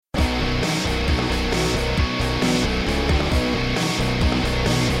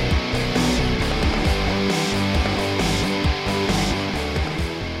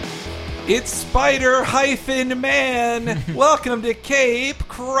It's Spider-Man. Welcome to Cape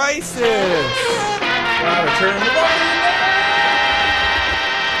Crisis.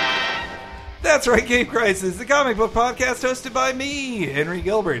 That's right, Cape Crisis, the comic book podcast hosted by me, Henry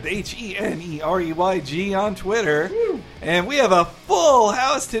Gilbert, HenryG on Twitter. Woo. And we have a full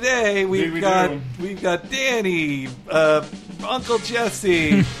house today. We've got Danny, Uncle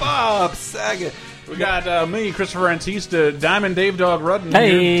Jesse, Bob Saget. We got me, Christopher Antista, Diamond Dave Dog Rudden,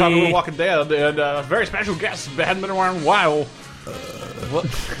 hey. here, talking about Walking Dead, and a very special guest that hadn't been around in a while.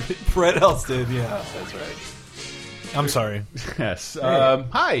 Fred Elston, yeah, that's right. I'm sorry. Yes.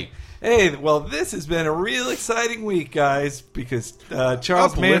 Hi. Hey, well, this has been a real exciting week, guys, because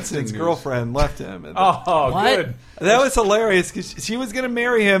Charles Manson's girlfriend left him. And good. That was hilarious, because she was going to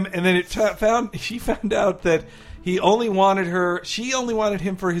marry him, and then she found out that she only wanted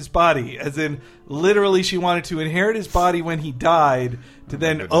him for his body, as in literally she wanted to inherit his body when he died to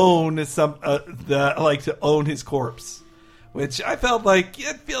then own to own his corpse, which I felt like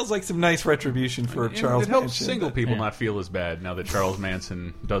it feels like some nice retribution for Charles Manson. It helps single people not feel as bad now that Charles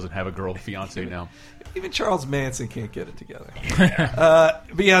Manson doesn't have a girl fiance now. Even Charles Manson can't get it together. But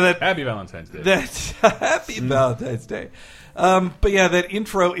yeah, happy Valentine's Day. Happy Valentine's Day. But yeah, that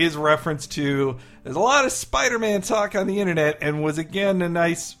intro is reference to. There's a lot of Spider-Man talk on the internet, and was again a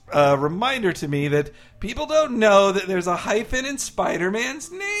nice reminder to me that people don't know that there's a hyphen in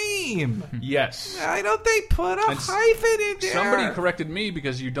Spider-Man's name. Yes. Why don't they put a hyphen in there? Somebody corrected me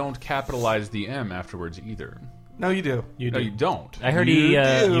because you don't capitalize the M afterwards either. No, you do. No, you don't. I heard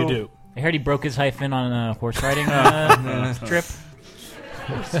you do. I heard he broke his hyphen on a horse riding trip.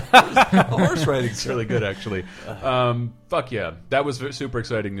 Horse riding's really good, actually. Fuck yeah, that was super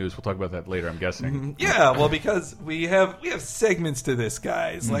exciting news. We'll talk about that later, I'm guessing. Yeah, well, because we have segments to this,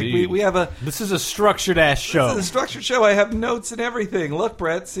 guys. Like we have a. This is a structured ass show. This is a structured show. I have notes and everything. Look,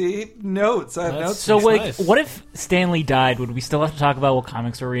 Brett, see notes. I have notes. So wait, what if Stan Lee died? Would we still have to talk about what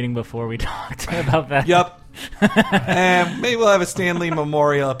comics we're reading before we talked about that? Yep. And maybe we'll have a Stan Lee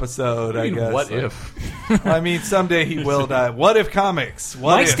memorial episode. I guess. What if? I mean, someday he will die. What if comics?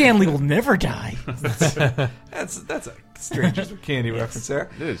 Why Stan Lee will never die? That's a Strangers with Candy reference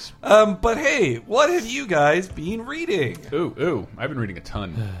there. It is. But hey, what have you guys been reading? Ooh, I've been reading a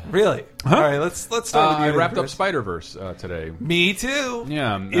ton. Really? All right, let's start with you. I wrapped up Spider-Verse today. Me too.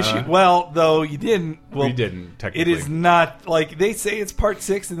 Yeah. Well, though you didn't. Well, we didn't, technically. It is not, like, they say it's part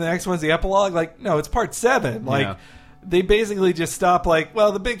 6 and the next one's the epilogue. Like, no, it's part 7. Like, they basically just stop, like,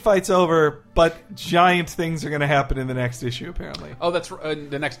 well, the big fight's over, but giant things are going to happen in the next issue, apparently. Oh, that's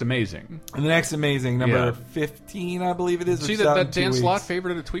the next Amazing. And the next Amazing, number 15, I believe it is. See that Dan Slott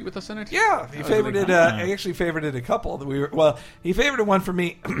favorited a tweet with us in it? Yeah, he favorited. I actually favorited a couple that we were. Well, he favorited one for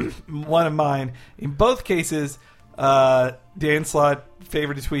me, one of mine. In both cases, Dan Slott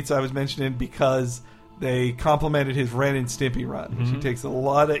favorited tweets I was mentioning because they complimented his Ren and Stimpy run, which he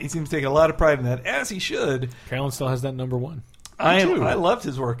seems to take a lot of pride in that, as he should. Carolyn still has that number 1. I loved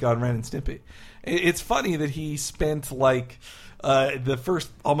his work on Ren and Stimpy. It's funny that he spent like the first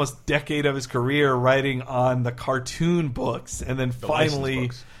almost decade of his career writing on the cartoon books, and then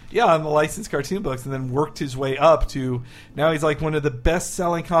finally, on the licensed cartoon books, and then worked his way up to now he's like one of the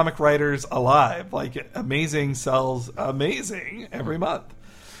best-selling comic writers alive. Like, Amazing sells Amazing every month.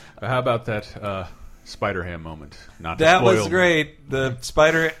 How about that? Spider-Ham moment. That was great. The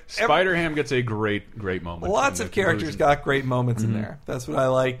Spider-Ham gets a great moment. Lots of characters got great moments in there. That's what I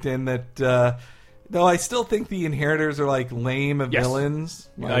liked. And that, though I still think the Inheritors are like lame villains.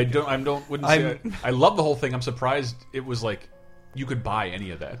 Like, I wouldn't say I love the whole thing. I'm surprised it was like you could buy any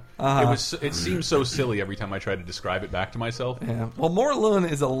of that. It seems so silly every time I try to describe it back to myself. Yeah. Well, Morlun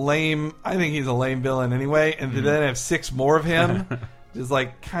is I think he's a lame villain anyway, and to then have 6 more of him is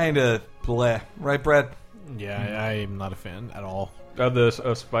like kind of bleh. Right, Brad? Yeah, I'm not a fan at all. The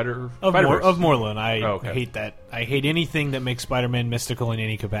Spider-Verse? Of Morlun. I hate that. I hate anything that makes Spider-Man mystical in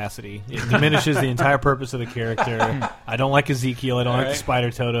any capacity. It diminishes the entire purpose of the character. I don't like Ezekiel. I don't like the Spider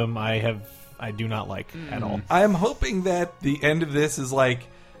Totem. I do not like at all. I am hoping that the end of this is like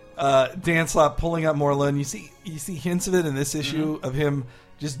Dan Slott pulling up Morlun. You see hints of it in this issue of him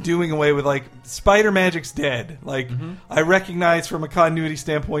just doing away with, like, Spider Magic's dead. Like, I recognize from a continuity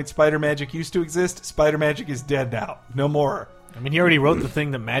standpoint, Spider Magic used to exist. Spider Magic is dead now. No more. I mean, he already wrote the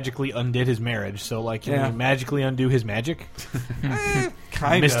thing that magically undid his marriage. So, like, can he magically undo his magic?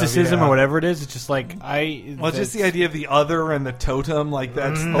 Kind mysticism or whatever it is. It's just like Well, just the idea of the other and the totem, like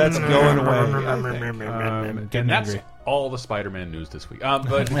that's going away. And that's all the Spider-Man news this week.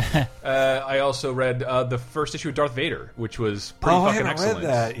 But I also read the first issue of Darth Vader, which was pretty fucking excellent. I haven't read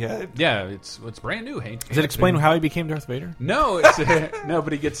that yet. Yeah, it's brand new. Does it explain how he became Darth Vader? No, it's no,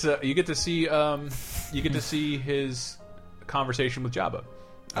 but he gets you get to see his conversation with Jabba.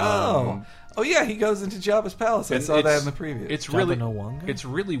 Oh yeah, he goes into Jabba's palace. I saw that in the preview. It's Jabba it's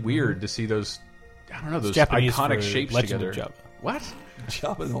really weird to see those. I don't know, those Japanese iconic shapes Legend together. Of Jabba. What?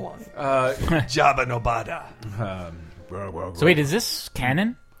 Jabba no Wong. Jabba no Bada. So wait, is this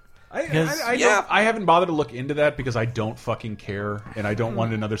canon? I haven't bothered to look into that because I don't fucking care, and I don't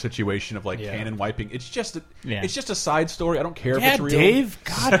want another situation of canon wiping. It's just a side story. I don't care if it's real. Dave,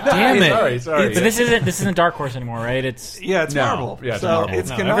 God damn it! Sorry. So this isn't Dark Horse anymore, right? It's Marvel. Yeah, it's so Marvel.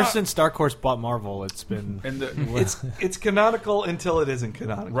 It's ever since Dark Horse bought Marvel, it's been it's canonical until it isn't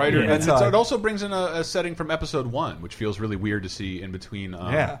canonical. Right, and it also brings in a setting from Episode 1, which feels really weird to see in between.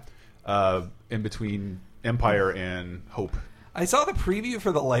 In between Empire and Hope. I saw the preview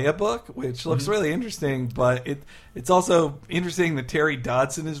for the Leia book, which looks really interesting, but it's also interesting that Terry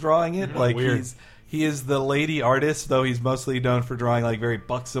Dodson is drawing it. Like he is the lady artist, though he's mostly known for drawing very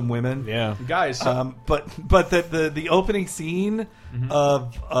buxom women. Yeah, guys. But the opening scene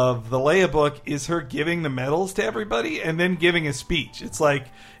of the Leia book is her giving the medals to everybody and then giving a speech. It's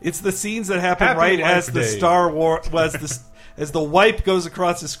the scenes that happen as the Star Wars as the wipe goes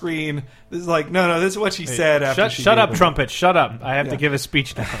across the screen. This is no, this is what she said after she shut up, trumpet, shut up. I have to give a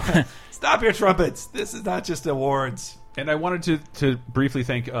speech now. Stop your trumpets. This is not just awards. And I wanted to briefly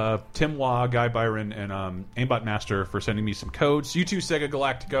thank Tim Waugh, Guy Byron, and Aimbot Master for sending me some codes. You too, Sega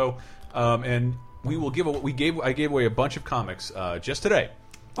Galactico. And I gave away a bunch of comics just today.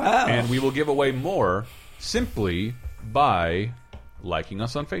 Wow. And we will give away more simply by liking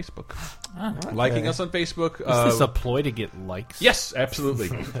us on Facebook. Okay. Liking us on Facebook. Is this a ploy to get likes? Yes, absolutely.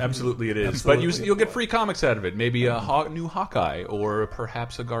 Absolutely it is. Absolutely. But you'll get free comics out of it. Maybe a new Hawkeye, or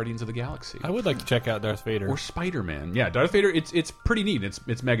perhaps a Guardians of the Galaxy. I would like to check out Darth Vader. Or Spider-Man. Yeah, Darth Vader, it's pretty neat.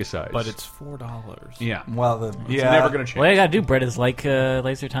 It's mega size. But it's $4. Yeah. Well, it's never going to change. What I got to do, Brett, is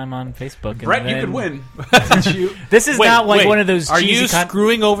Laser Time on Facebook. And Brett, you could win. This is not one of those Are cheesy you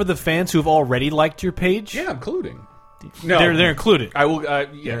screwing over the fans who have already liked your page? Yeah, including. No, they're included. I will.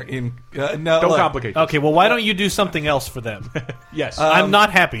 They're in. Don't complicate this. Okay, well, why don't you do something else for them? Yes, I'm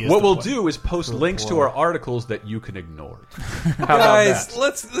not happy. What we'll do is post links to our articles that you can ignore. How Guys,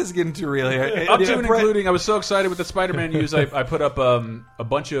 about that? let's get into real here. Up to and including, I was so excited with the Spider-Man news. I put up a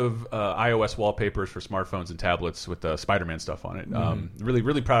bunch of iOS wallpapers for smartphones and tablets with Spider-Man stuff on it. Really,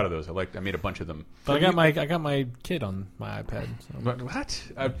 really proud of those. I made a bunch of them. But I got my kid on my iPad. So. What?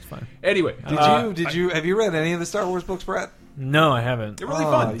 It's fine. Anyway, Did you have you read any of the Star Wars books, Brett? No, I haven't. They're really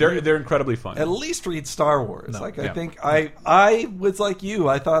fun. They're incredibly fun. At least read Star Wars. No. I think I was like you.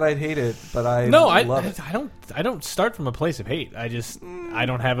 I thought I'd hate it, but I love it. I don't start from a place of hate. I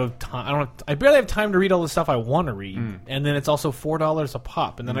don't have I barely have time to read all the stuff I want to read, and then it's also $4 a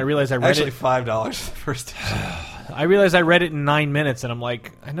pop. And then I realize I read it $5 the first time. I realized I read it in 9 minutes, and I'm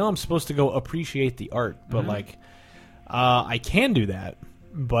like, I know I'm supposed to go appreciate the art, but I can do that.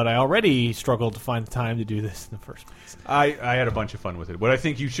 But I already struggled to find the time to do this in the first place. I had a bunch of fun with it. What I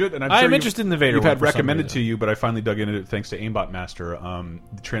think you should, and I'm interested in the Vader. You've had recommended to you, but I finally dug into it thanks to Aimbot Master.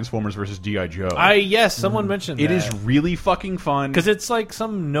 Transformers versus G.I. Joe. Yes, someone mentioned it. It is really fucking fun because it's like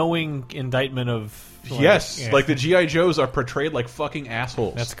some knowing indictment of. Like the G.I. Joes are portrayed like fucking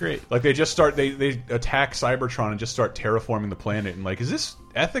assholes. That's great. Like they just start, they attack Cybertron and just start terraforming the planet. And is this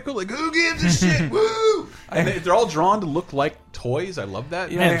ethical? Like, who gives a shit? Woo! And they're all drawn to look like toys. I love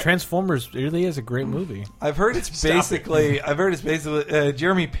that. Yeah, Transformers really is a great movie. I've heard it's basically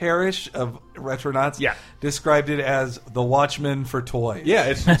Jeremy Parrish of Retronauts described it as the Watchmen for toys. Yeah,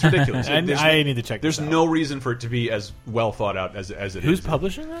 it's ridiculous. I need to check There's this out. no reason for it to be as well thought out as it is. Who's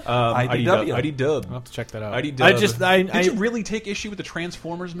publishing that? IDW. IDW. I'll have to check that out. IDW. Did you really take issue with the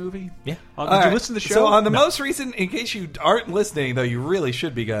Transformers movie? Yeah. Did you listen to the show? So on the most recent, in case you aren't listening, though you really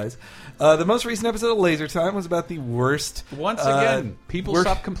should be, guys, the most recent episode of Laser Time was about the worst. Once again, people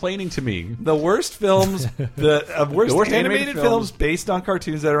stop complaining to me. The worst films, the worst animated films based on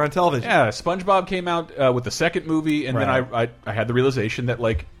cartoons that are on television. Yeah, SpongeBob came out with the second movie, and then I had the realization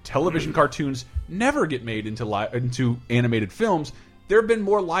that television cartoons never get made into animated films. There have been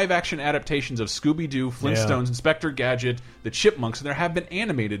more live-action adaptations of Scooby-Doo, Flintstones, Inspector Gadget, the Chipmunks, and there have been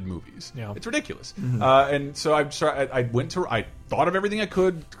animated movies. Yeah. It's ridiculous. And so I thought of everything I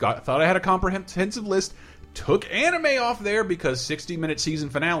could, thought I had a comprehensive list, took anime off there because 60-minute season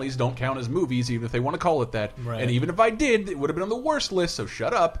finales don't count as movies, even if they want to call it that. Right. And even if I did, it would have been on the worst list, so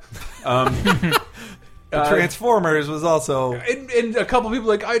shut up. Transformers was also... And a couple people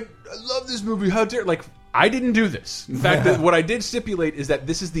I love this movie, how dare... I didn't do this. In fact, what I did stipulate is that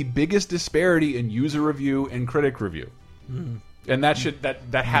this is the biggest disparity in user review and critic review, and that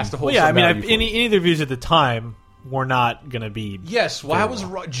has to hold. Well, yeah, some value for any of the reviews at the time were not going to be. Yes, why was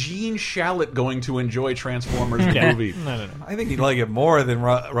Gene Shalit going to enjoy Transformers the movie? No. I think he'd like it more than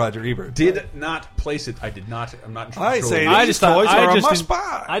Roger Ebert. Did not place it. I did not. I'm not. I say I these just thought- toys I are a just must en-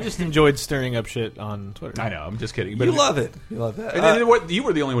 buy. I just enjoyed stirring up shit on Twitter. I know. I'm just kidding. But You love it. You love that. And then you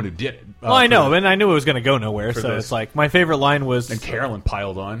were the only one who did it. Well, I know, and I knew it was going to go nowhere. So this. it's like my favorite line was. And Carolyn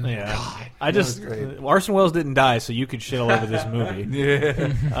piled on. Yeah, God. I just Orson Welles didn't die, so you could shit all over this movie.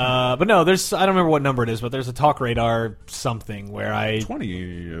 Yeah. But no, there's I don't remember what number it is, but there's a Talk Radar something where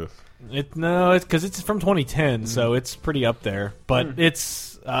 20. it's because it's from 2010, so it's pretty up there. But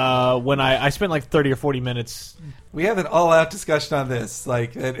it's when I spent like 30 or 40 minutes. We have an all-out discussion on this,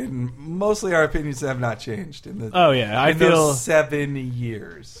 and mostly our opinions have not changed in the. Oh yeah, I in feel those 7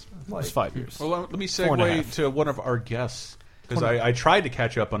 years. it's 5 years. Well, let me 4.5. segue to one of our guests because I tried to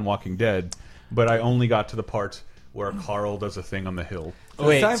catch up on Walking Dead, but I only got to the part where Carl does a thing on the hill.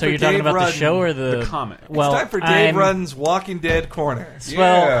 Wait, time so for you're talking Dave about the Rudden. show or The comic. Well, It's time for Dave I'm- Rudden's Walking Dead Corner.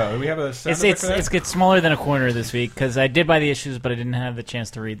 Well, we have a it's smaller than a corner this week because I did buy the issues, but I didn't have the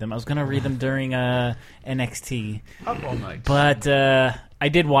chance to read them. I was going to read them during NXT, up all night. but I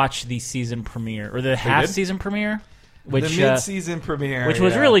did watch the season premiere or the half season premiere, which the mid-season premiere, which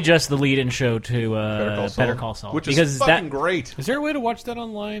was yeah. really just the lead-in show to Better Call Saul, which because is fucking great. Is there a way to watch that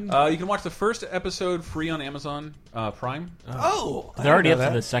online? You can watch the first episode free on Amazon Prime. Oh, they're already up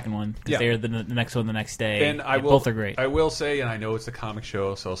to the second one because Yeah. they're the next one the next day. And both are great. I will say, and I know it's a comic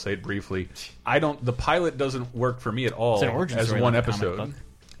show, so I'll say it briefly. The pilot doesn't work for me at all It's an origin as story one like a comic episode. book.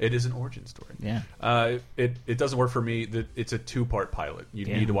 It is an origin story. Yeah. It doesn't work for me. It's a 2-part pilot. You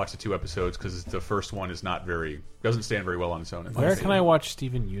Yeah. need to watch the 2 episodes because the first one is doesn't stand very well on its own. Where can I watch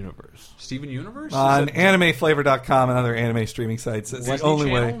Steven Universe? Steven Universe on Is that AnimeFlavor.com and other anime streaming sites. It's the Disney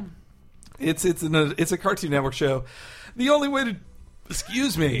only way. Channel? It's a Cartoon Network show. The only way to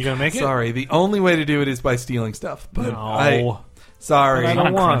excuse me. You gonna make it? Sorry. The only way to do it is by stealing stuff. But No. sorry. I on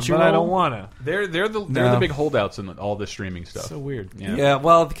don't want, Crunchyroll? but I don't want to. They're the big holdouts in all this streaming stuff. So weird. Yeah,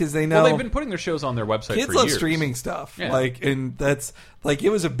 well, because they know Well, they've been putting their shows on their website kids for love years. streaming stuff. Yeah. And that's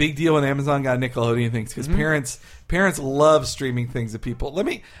it was a big deal when Amazon got Nickelodeon things because parents love streaming things that people.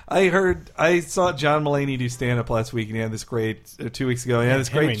 I saw John Mulaney do stand up last week, and he had this great 2 weeks ago. He had this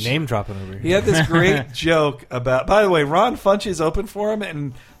Henry great name dropping over here. He had this great joke about. By the way, Ron Funches opened for him,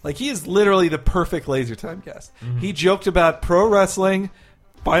 and he is literally the perfect Laser Time guest. He joked about pro wrestling,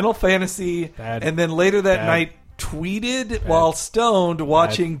 Final Fantasy, Bad. and then later that Bad. night tweeted while stoned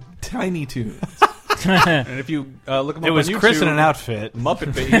watching Tiny Toons. And if you look him up It was on YouTube, Chris in an outfit.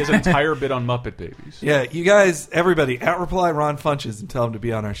 Muppet Baby. He has an entire bit on Muppet Babies. Yeah, you guys, everybody, reply Ron Funches and tell him to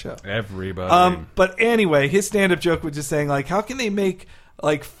be on our show. Everybody. But anyway, his stand-up joke was just saying, how can they make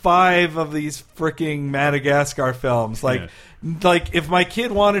 5 of these freaking Madagascar films? If my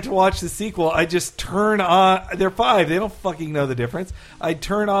kid wanted to watch the sequel, I just turn on. They're 5; they don't fucking know the difference. I'd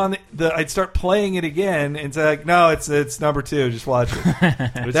turn on I'd start playing it again, and say, no, it's number 2. Just watch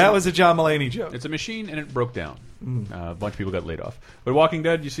it. That was a John Mulaney joke. It's a machine, and it broke down. A bunch of people got laid off. But Walking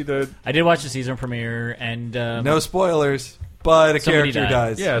Dead, you see the I did watch the season premiere, and No spoilers, but a Somebody character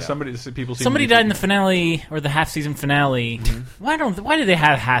died. dies. somebody died in the finale or the half season finale. Why do they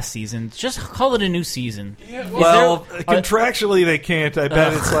have half seasons? Just call it a new season. Well, contractually they can't. I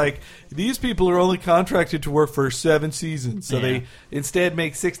bet it's these people are only contracted to work for 7 seasons, so they instead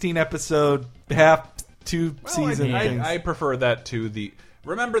make 16-episode half 2 season things. I prefer that to the.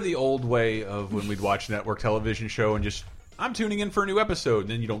 Remember the old way of when we'd watch network television show and just I'm tuning in for a new episode, and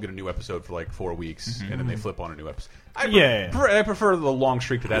then you don't get a new episode for 4 weeks, and then they flip on a new episode. I prefer the long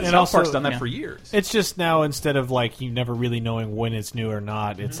streak to that. And South also- Park's done that for years. It's just now instead of you never really knowing when it's new or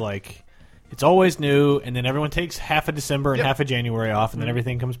not. It's it's always new, and then everyone takes half of December and half of January off, and then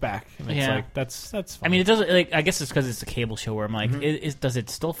everything comes back. And it's that's fine. I mean, it doesn't. I guess it's because it's a cable show where I'm like, does it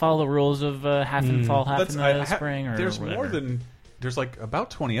still follow the rules of half in the fall, half in the spring, or there's whatever? more than. There's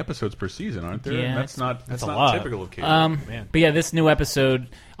about 20 episodes per season, aren't there? Yeah, that's not a lot. typical of cable. But yeah, this new episode,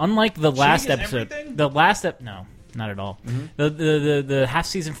 unlike the last is episode, everything? no, not at all. The half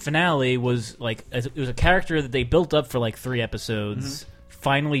season finale was it was a character that they built up for 3 episodes,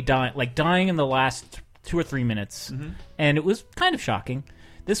 finally dying in the last 2 or 3 minutes, and it was kind of shocking.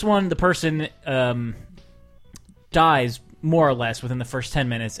 This one, the person dies more or less within the first 10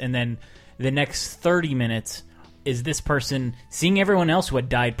 minutes, and then the next 30 minutes is this person seeing everyone else who had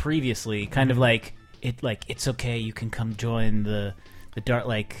died previously, kind of it's okay, you can come join the dark.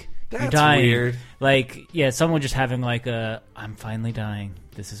 You're That's dying. weird. Someone just having I'm finally dying.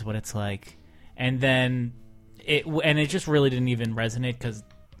 This is what it's like. and then it just really didn't even resonate because,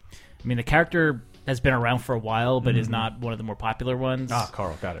 I mean, the character has been around for a while, but is not one of the more popular ones. Ah,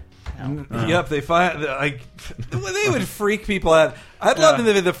 Carl, got it. Yep, they find like they would freak people out. I'd love in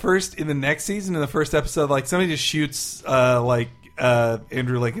the next season, in the first episode, like somebody just shoots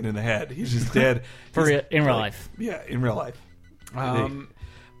Andrew Lincoln in the head. He's just dead in real life. Yeah, in real life.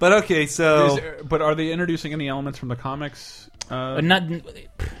 But okay, so but are they introducing any elements from the comics?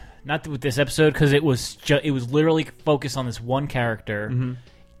 Not with this episode because it was literally focused on this one character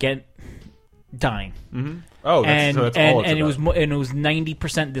dying. Mm-hmm. Oh, that's all it was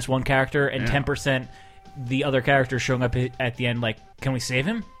 90% this one character and 10% the other character showing up at the end. Like, can we save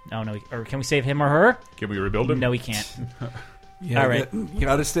him? Oh no, or can we save him or her? Can we rebuild him? No, we can't. Yeah, all right, you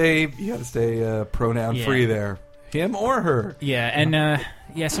gotta stay pronoun free there. Him or her? Yeah,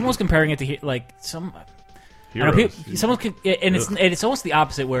 and someone's comparing it to some. Heroes. It's almost the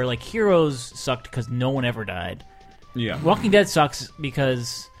opposite, where like Heroes sucked because no one ever died. Yeah, Walking Dead sucks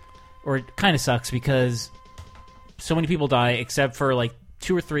because, or it kind of sucks because so many people die, except for like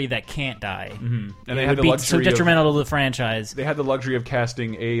 2 or 3 that can't die, and it would be so detrimental to the franchise. They had the luxury of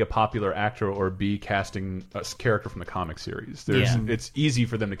casting a popular actor or B casting a character from the comic series. It's easy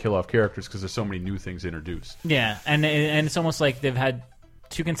for them to kill off characters because there's so many new things introduced. Yeah, and it's almost like they've had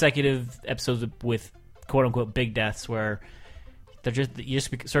 2 consecutive episodes with quote unquote big deaths where you just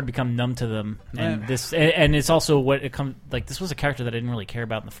sort of become numb to them, and it's also what it comes like. This was a character that I didn't really care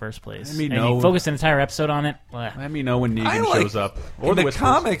about in the first place. He focused an entire episode on it. Let me know when Negan shows up. Or in the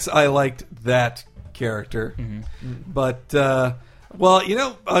comics, I liked that character, but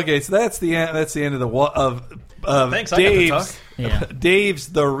okay, so that's the end of the Thanks, Dave's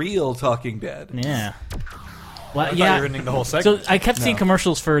the real Talking Dead. Yeah. Well, I thought you were ending the whole segment. So I kept seeing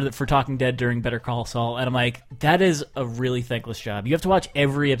commercials for Talking Dead during Better Call Saul, and I'm like, that is a really thankless job. You have to watch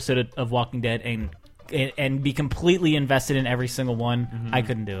every episode of Walking Dead and be completely invested in every single one. I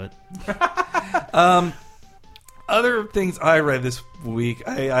couldn't do it. Other things I read this week,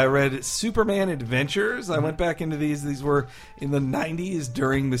 I read Superman Adventures. I went back into these. These were in the 90s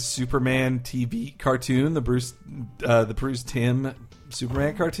during the Superman TV cartoon, the Bruce Timm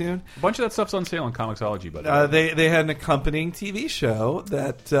Superman cartoon. A bunch of that stuff's on sale on Comixology, but they had an accompanying TV show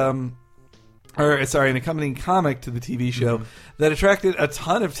that, an accompanying comic to the TV show that attracted a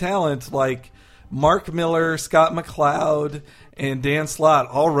ton of talent, like Mark Miller, Scott McCloud, and Dan Slott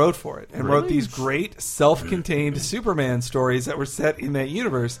all wrote for it and wrote these great self-contained Superman stories that were set in that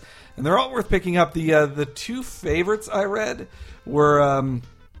universe, and they're all worth picking up. The 2 favorites I read were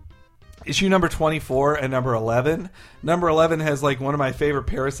issue number 24 and number 11. Number 11 has like one of my favorite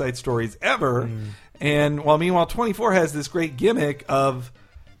Parasite stories ever, and meanwhile 24 has this great gimmick of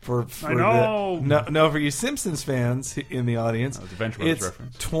for you Simpsons fans in the audience, it's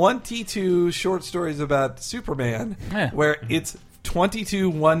reference. 22 short stories about Superman, where it's 22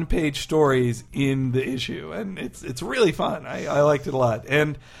 one-page stories in the issue, and it's really fun. I liked it a lot.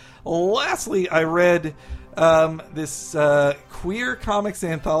 And lastly, I read this queer comics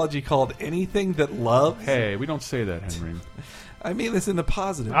anthology called Anything That Loves. Hey, we don't say that, Henry. I mean this in the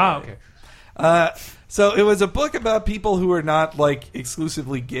positive way. Okay. So it was a book about people who are not like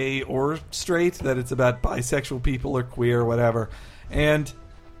exclusively gay or straight, that it's about bisexual people or queer or whatever. And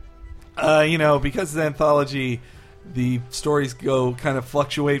because it's an anthology, the stories kind of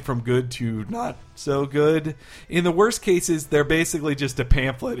fluctuate from good to not so good. In the worst cases, they're basically just a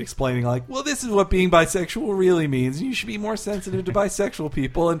pamphlet explaining like, well, this is what being bisexual really means. You should be more sensitive to bisexual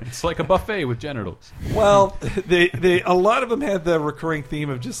people. And it's like a buffet with genitals. Well, a lot of them had the recurring theme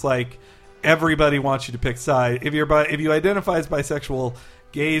of just like, everybody wants you to pick side. If you identify as bisexual,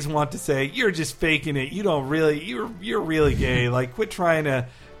 gays want to say you're just faking it. You don't really. You're really gay. Like quit trying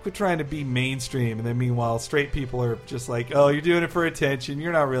to be mainstream. And then meanwhile, straight people are just like, oh, you're doing it for attention.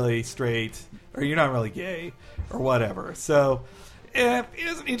 You're not really straight, or you're not really gay, or whatever. So it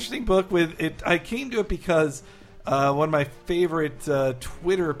was an interesting book. With it, I came to it because one of my favorite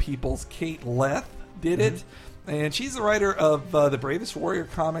Twitter peoples, Kate Leth, did it. And she's the writer of the Bravest Warrior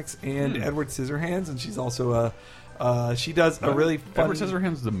comics and Edward Scissorhands, and she's also she does a really fun... Edward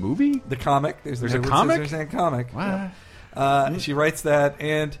Scissorhands, the movie? The comic. There's a comic? Scissorhands comic. Wow. She writes that,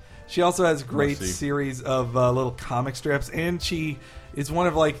 and she also has a great series of little comic strips, and she is one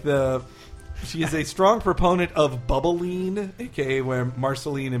of like the... She is a strong proponent of Bubbleline, a.k.a. where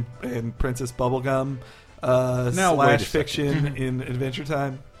Marceline and Princess Bubblegum... slash fiction in Adventure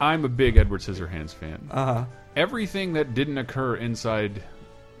Time. I'm a big Edward Scissorhands fan. Everything that didn't occur inside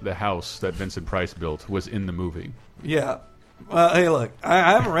the house that Vincent Price built was in the movie. Yeah. Well, hey, look,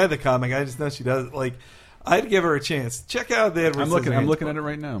 I haven't read the comic. I just know she does. Like, I'd give her a chance. Check out the Edward Scissorhands. I'm looking at it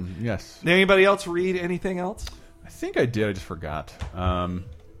right now. Yes. Did anybody else read anything else? I think I did. I just forgot.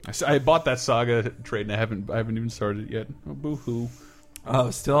 I bought that Saga trade and I haven't even started it yet. Oh, boo-hoo.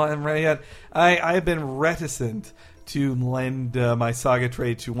 Oh, still haven't read it yet. I've been reticent to lend my Saga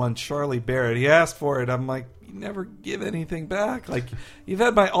trade to one Charlie Barrett. He asked for it. I'm like, you never give anything back. Like, you've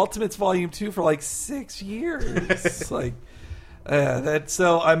had my Ultimates Volume 2 for like 6 years. Like, I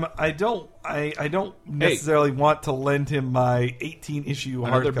don't necessarily want to lend him my 18-issue hardcover.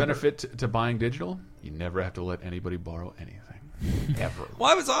 Another benefit to buying digital: you never have to let anybody borrow anything. Ever. Well,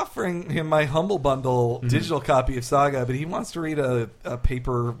 I was offering him my Humble Bundle digital copy of Saga, but he wants to read a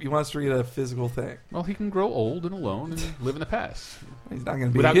paper. He wants to read a physical thing. Well, he can grow old and alone and live in the past. He's not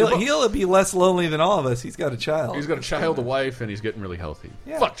going to be. He'll be less lonely than all of us. He's got a child. He's got a child, a wife, and he's getting really healthy.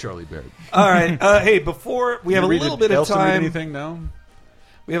 Yeah. Fuck Charlie Barrett. All right. Hey, before we have a little bit of time. Anything now?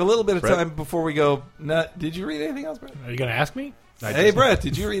 We have a little bit of time before we go. Did you read anything else, Brett? Are you going to ask me? Hey, Brett,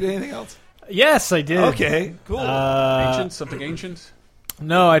 did you read anything else? Yes, I did. Okay, cool. Ancient? Something ancient?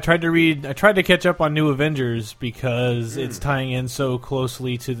 No, I tried to catch up on New Avengers because it's tying in so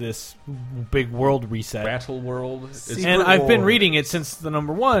closely to this big world reset. Battle World. And I've been reading it since the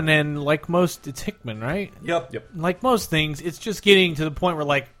 #1, and like most, it's Hickman, right? Yep. Like most things, it's just getting to the point where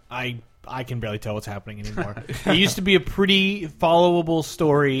like I can barely tell what's happening anymore. It used to be a pretty followable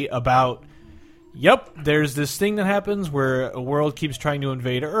story about there's this thing that happens where a world keeps trying to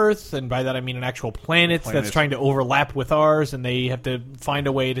invade Earth, and by that I mean an actual planet that's trying to overlap with ours, and they have to find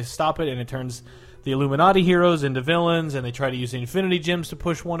a way to stop it, and it turns the Illuminati heroes into villains, and they try to use the Infinity Gems to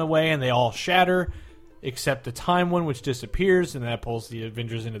push one away, and they all shatter, except the Time one, which disappears, and that pulls the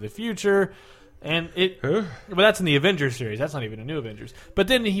Avengers into the future. And but that's in the Avengers series. That's not even a New Avengers. But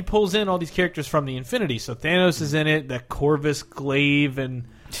then he pulls in all these characters from the Infinity. So Thanos is in it, that Corvus Glaive, and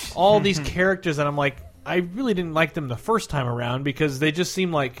all these characters that I'm like, I really didn't like them the first time around because they just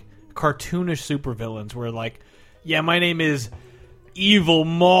seem like cartoonish supervillains. Where like, yeah, my name is Evil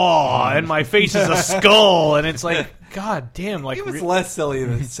Maw, and my face is a skull, and it's like, god damn, like it was less silly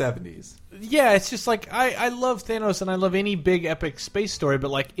in the 70s. Yeah, it's just like I love Thanos and I love any big epic space story, but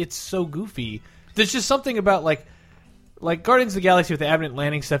like it's so goofy. There's just something about like Guardians of the Galaxy with the Abnett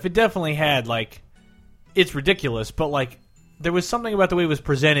Landing stuff. It definitely had like it's ridiculous, but like there was something about the way it was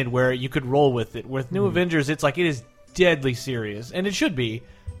presented where you could roll with it. With New Avengers, it's like it is deadly serious, and it should be.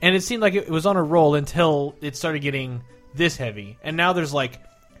 And it seemed like it was on a roll until it started getting this heavy, and now there's like,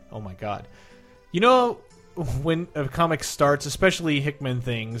 oh my god, you know. When a comic starts, especially Hickman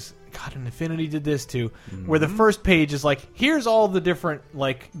things, God, and Infinity did this too, where the first page is like, here's all the different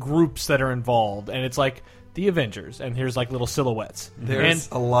like groups that are involved, and it's like the Avengers, and here's like little silhouettes. There's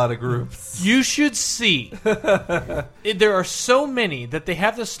a lot of groups. You should see. There are so many that they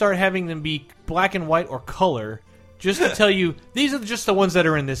have to start having them be black and white or color just to tell you these are just the ones that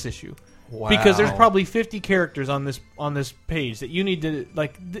are in this issue. Wow. Because there's probably 50 characters on this page that you need to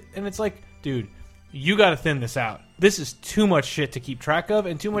like, and it's like, dude, you got to thin this out. This is too much shit to keep track of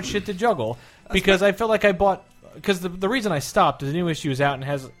and too much shit to juggle. Because I felt like I bought... Because the reason I stopped is the new issue is out and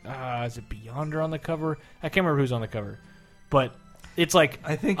has... is it Beyonder on the cover? I can't remember who's on the cover. But it's like...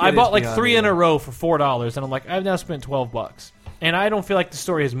 I bought like 3 in a row for $4, and I'm like, I've now spent $12. And I don't feel like the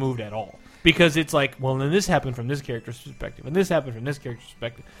story has moved at all. Because it's like, well, then this happened from this character's perspective, and this happened from this character's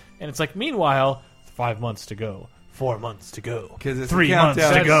perspective. And it's like, meanwhile, 5 months to go. 4 months to go. 3 months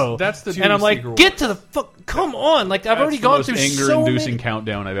to go. That's the and I'm like, get to the fuck. Come on! Like I've already gone through so anger-inducing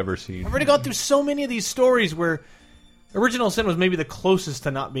countdown I've ever seen. I've already gone through so many of these stories where Original Sin was maybe the closest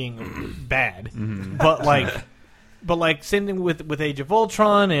to not being bad, but like same thing with Age of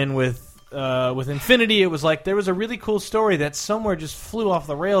Ultron and with Infinity. It was like there was a really cool story that somewhere just flew off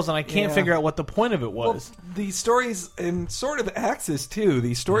the rails, and I can't figure out what the point of it was. Well, these stories and sort of Axis too.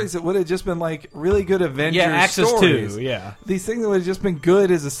 These stories that would have just been like really good Avengers Axis stories. too. Yeah, these things that would have just been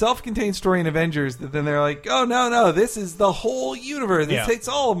good as a self-contained story in Avengers. That then they're like, oh no, this is the whole universe. This takes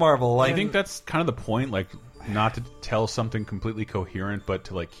all of Marvel. Like, I think that's kind of the point. Like, not to tell something completely coherent, but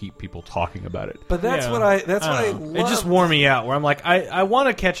to like keep people talking about it. But that's what I love. It just wore me out. Where I'm like, I want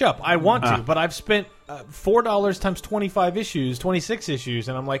to catch up. I want to, but I've spent $4 times 25 issues, 26 issues,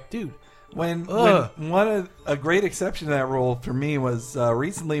 and I'm like, dude. When a great exception to that rule for me was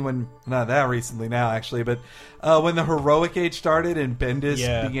recently, when not that recently now actually, but when the Heroic Age started and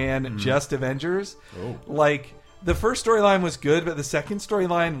Bendis began Just Avengers, like the first storyline was good, but the second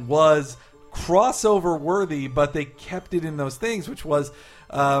storyline was crossover worthy, but they kept it in those things, which was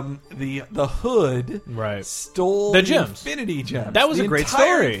the Hood stole the gems. Infinity Gems. That was a great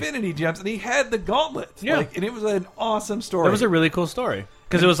story. Infinity Gems, and he had the gauntlet. And it was an awesome story. That was a really cool story.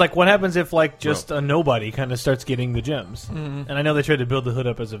 Because it was like, what happens if like just a nobody kind of starts getting the gems? And I know they tried to build the Hood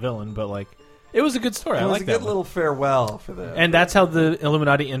up as a villain, but like it was a good story. It was like a good little farewell for them. And that's how the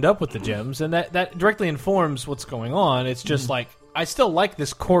Illuminati end up with the gems, and that directly informs what's going on. It's just like, I still like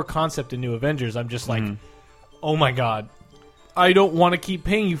this core concept in New Avengers. I'm just like, oh my god, I don't want to keep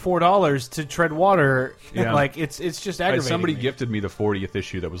paying you $4 to tread water. Yeah. Like it's just aggravating. Somebody me. gifted me the 40th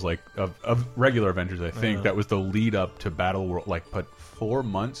issue that was like of regular Avengers. I think that was the lead up to Battle World. Like, but 4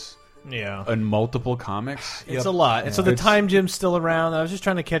 months. Yeah, and multiple comics. It's a lot. And so the time gem's still around. I was just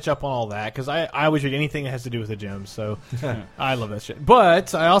trying to catch up on all that because I always read anything that has to do with the gems. So I love that shit.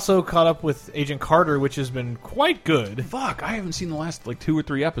 But I also caught up with Agent Carter, which has been quite good. Fuck, I haven't seen the last like 2 or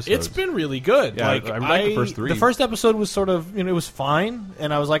 3 episodes. It's been really good. Yeah, like I liked the first 3. The first episode was sort of, it was fine,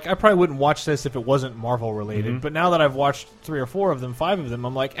 and I was like, I probably wouldn't watch this if it wasn't Marvel related. But now that I've watched 3 or 4 of them, 5 of them,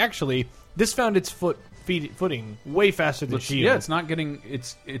 I'm like, actually, this found its footing way faster than Shield. Yeah, it's not getting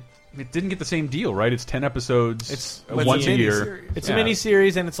It didn't get the same deal, right? It's 10 episodes. It's once a year. It's a mini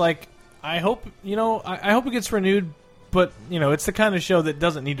series, and it's like, I hope I hope it gets renewed. But it's the kind of show that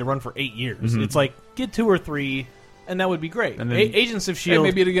doesn't need to run for 8 years. It's like, get 2 or 3, and that would be great. And then, Agents of Shield,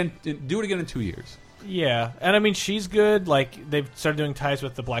 maybe do it again in 2 years. Yeah, and I mean, she's good. Like, they've started doing ties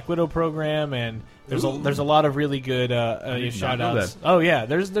with the Black Widow program, and there's a lot of really good shout outs. Oh yeah,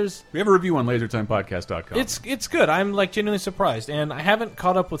 there's we have a review on LaserTimePodcast.com. It's good. I'm like genuinely surprised, and I haven't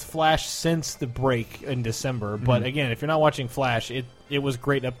caught up with Flash since the break in December. But again, if you're not watching Flash, it was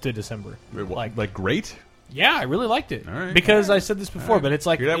great up to December. Like great. Yeah, I really liked it. All right. Because I said this before, but it's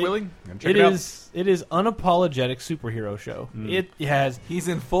like, hear that, Willie? It is unapologetic superhero show. It has he's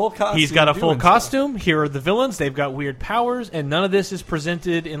in full costume. He's got a full costume. Here are the villains. They've got weird powers, and none of this is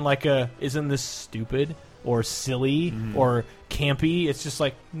presented in like isn't this stupid or silly or campy? It's just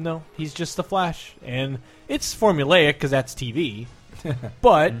like, no, he's just the Flash, and it's formulaic because that's TV,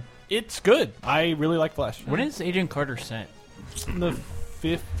 but it's good. I really like Flash. When is Agent Carter set? The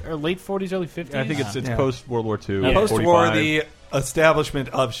late 40s, early 50s. I think it's post World War II. Yeah. Post War, the establishment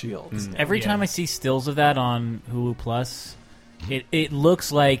of S.H.I.E.L.D. Every time I see stills of that on Hulu Plus, it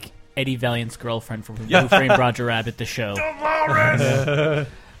looks like Eddie Valiant's girlfriend from Who Framed Roger Rabbit, the show.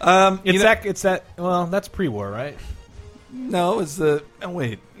 It's that. Well, that's pre-war, right? No, it's the. Oh,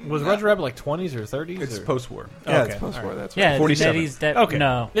 wait. Was Roger Rabbit like 20s or 30s? It's post-war. Yeah, it's post-war. That's right. Yeah, 47. Okay.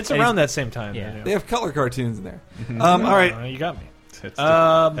 No, it's around that same time. Yeah. They have color cartoons in there. All right. You got me.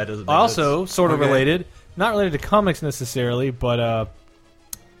 That doesn't also, sort of related, not related to comics necessarily, but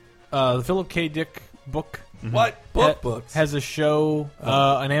the Philip K. Dick book. What? Books? Has a show,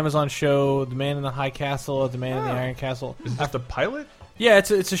 an Amazon show, The Man in the High Castle, The Man in the Iron Castle. Is that the pilot? Yeah,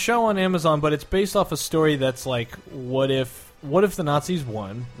 it's a show on Amazon, but it's based off a story that's like, what if the Nazis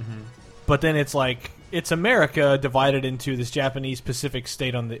won? But then it's like, it's America divided into this Japanese Pacific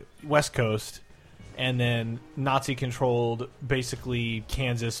state on the West Coast, and then Nazi-controlled, basically,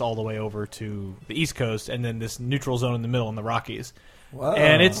 Kansas all the way over to the East Coast, and then this neutral zone in the middle in the Rockies. Wow.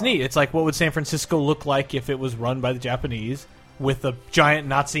 And it's neat. It's like, what would San Francisco look like if it was run by the Japanese, with a giant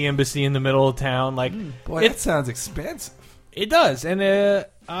Nazi embassy in the middle of town? Like, boy, that sounds expensive. It does, and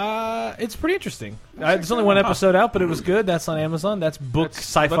it's pretty interesting. There's only one episode out, but it was good. That's on Amazon. That's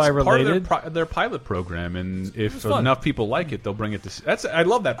sci-fi related. Part of their pilot program, and if enough people like it, they'll bring it to. I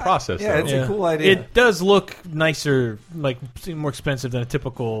love that process. Yeah, it's a cool idea. It does look nicer, like more expensive than a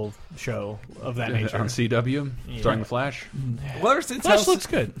typical show of that nature on CW, starring the Flash. Well, ever since Flash looks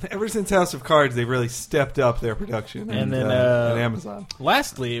good. Ever since House of Cards, they've really stepped up their production, and then on Amazon.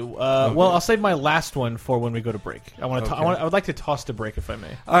 Lastly, well, I'll save my last one for when we go to break. I would like to toss to break if I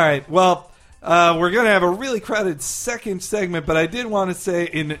may. All right. Well. We're going to have a really crowded second segment, but I did want to say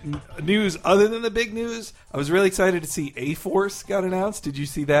in news other than the big news, I was really excited to see A-Force got announced. Did you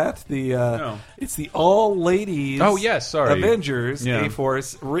see that? No. It's the all-ladies Avengers, yeah.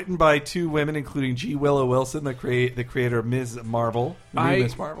 A-Force, written by 2 women, including G. Willow Wilson, the creator of Ms. Marvel.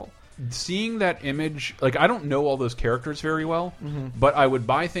 Ms. Marvel. Seeing that image, like, I don't know all those characters very well, but I would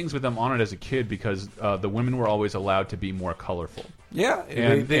buy things with them on it as a kid because the women were always allowed to be more colorful. Yeah,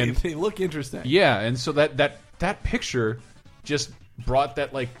 they look interesting. Yeah, and so that picture just brought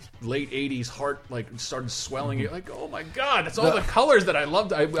that like late '80s heart, like started swelling. You're like, oh my god, that's all the colors that I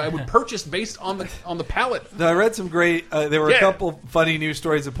loved. I would purchase based on the palette. I read some great. There were a couple funny news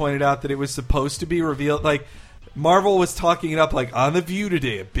stories that pointed out that it was supposed to be revealed. Like Marvel was talking it up, like on The View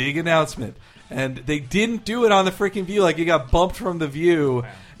today, a big announcement, and they didn't do it on the freaking View. Like it got bumped from The View.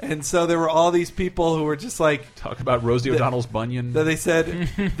 And so there were all these people who were just like... Talk about Rosie O'Donnell's bunion. That they said,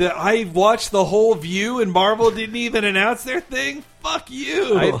 that I watched the whole View and Marvel didn't even announce their thing? fuck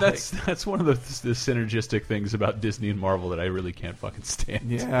you. That's one of the synergistic things about Disney and Marvel that I really can't fucking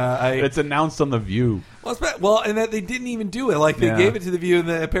stand. Yeah, it's announced on The View. Well, and that they didn't even do it. Like they gave it to The View,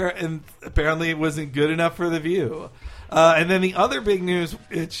 and apparently it wasn't good enough for The View. And then the other big news,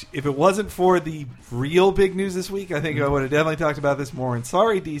 which if it wasn't for the real big news this week, I think I would have definitely talked about this more. And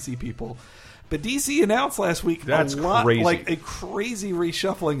sorry, DC people. But DC announced last week That's a lot, crazy. like a crazy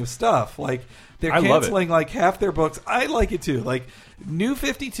reshuffling of stuff. Like they're canceling like half their books. I like it too. Like New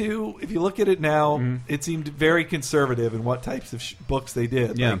 52, if you look at it now, it seemed very conservative in what types of books they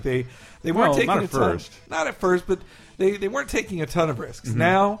did. Yeah. Like they weren't taking not a at ton, first. not at first, but they weren't taking a ton of risks.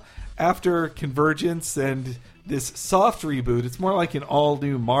 Now, after Convergence and this soft reboot, it's more like an all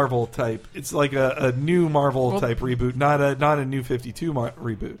new Marvel type. It's like a new Marvel type reboot, not a New 52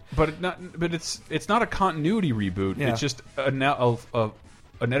 reboot. But it's not a continuity reboot. Yeah. It's just an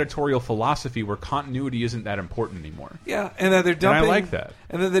editorial philosophy where continuity isn't that important anymore. Yeah, and then they're dumping. And I like that.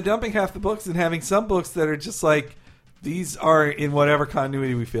 And then they're dumping half the books and having some books that are just like these are in whatever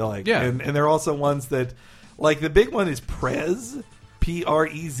continuity we feel like. Yeah, and they're also ones that, like the big one is Prez,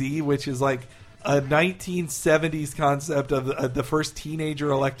 Prez, which is like a 1970s concept of the first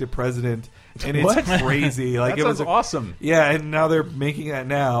teenager elected president, and it's crazy. Like that sounds awesome. Yeah, and now they're making that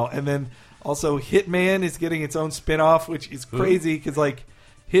now, and then also Hitman is getting its own spin-off, which is crazy because like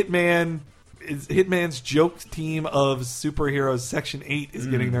Hitman's joke team of superheroes Section 8 is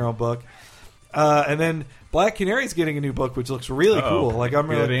getting their own book, and then Black Canary's getting a new book, which looks really cool. Like I'm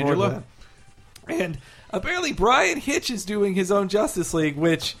really looking forward to that. And apparently Brian Hitch is doing his own Justice League,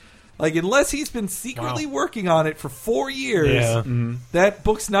 which. Like, unless he's been secretly working on it for 4 years, that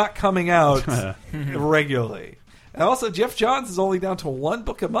book's not coming out regularly. And also, Jeff Johns is only down to 1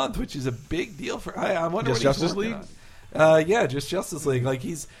 book a month, which is a big deal for. I wonder what Justice he's League. Yeah, just Justice League. Like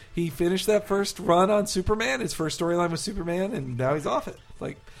he finished that first run on Superman. His first storyline was Superman, and now he's off it.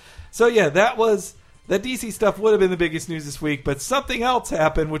 Like, so yeah, that DC stuff would have been the biggest news this week, but something else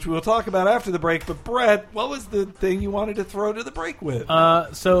happened, which we will talk about after the break. But Brett, what was the thing you wanted to throw to the break with?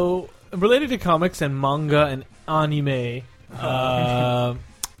 So related to comics and manga and anime,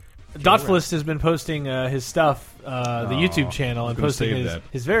 Dotflist has been posting his stuff, the YouTube channel, and posting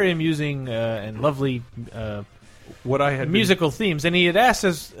his very amusing and lovely what I had musical themes. And he had asked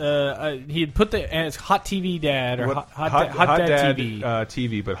us, he had put it's Hot TV Dad or Hot Dad TV.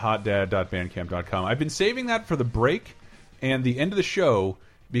 TV, but hotdad.bandcamp.com. I've been saving that for the break and the end of the show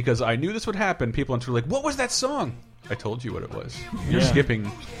because I knew this would happen. People were like, "What was that song?" I told you what it was. You're skipping.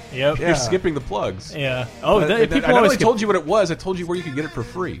 Yep. You're skipping the plugs. Yeah. Oh, people I not only told you what it was. I told you where you could get it for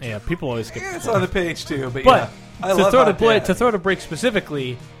free. Yeah. People always skip. It's on the page too, but yeah. To throw the break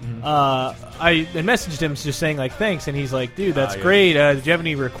specifically, I messaged him just saying like thanks, and he's like, "Dude, that's great. Did you have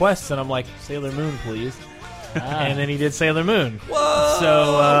any requests?" And I'm like, "Sailor Moon, please." And then he did Sailor Moon. Whoa!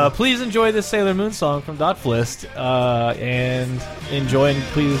 So please enjoy this Sailor Moon song from Dotflist, and enjoy, and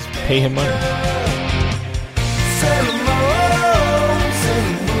please pay him money. Sailor Moon,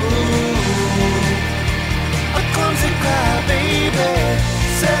 Sailor Moon, a clumsy crybaby.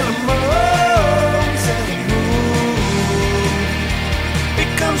 Sailor Moon, Sailor Moon,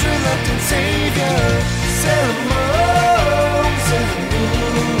 becomes reluctant savior. Sailor Moon, Sailor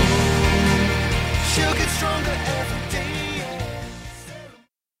Moon, she'll get stronger every day.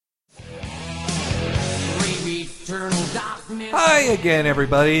 Eternal darkness. Hi again,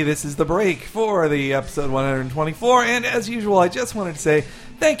 everybody. This is The Break for the episode 124, and as usual, I just wanted to say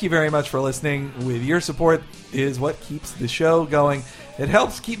thank you very much for listening. With your support is what keeps the show going. It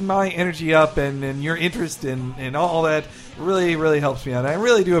helps keep my energy up, and your interest in all that really, really helps me out. I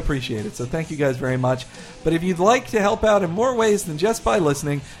really do appreciate it, so thank you guys very much. But if you'd like to help out in more ways than just by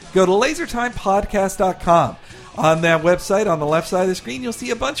listening, go to lasertimepodcast.com. On that website, on the left side of the screen, you'll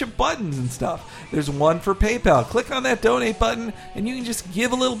see a bunch of buttons and stuff. There's one for PayPal. Click on that donate button, and you can just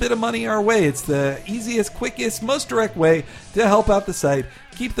give a little bit of money our way. It's the easiest, quickest, most direct way to help out the site,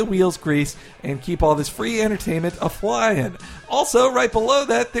 keep the wheels greased, and keep all this free entertainment a-flying. Also, right below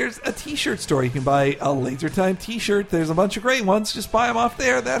that, there's a t-shirt store. You can buy a Laser Time t-shirt. There's a bunch of great ones. Just buy them off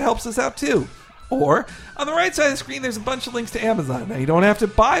there. That helps us out, too. Or, on the right side of the screen, there's a bunch of links to Amazon. Now, you don't have to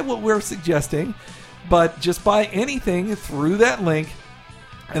buy what we're suggesting, but just buy anything through that link,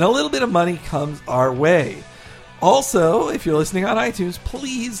 and a little bit of money comes our way. Also, if you're listening on iTunes,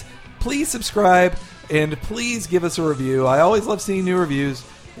 please subscribe, and please give us a review. I always love seeing new reviews.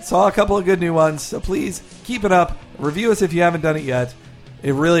 I saw a couple of good new ones, so please keep it up. Review us if you haven't done it yet.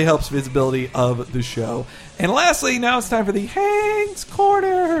 It really helps visibility of the show. And lastly, now it's time for the Hank's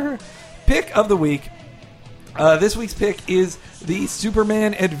Corner pick of the week. This week's pick is the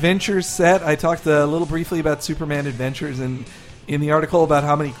Superman Adventures set. I talked a little briefly about Superman Adventures in in the article about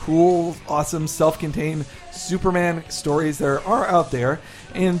how many cool, awesome, self-contained Superman stories there are out there,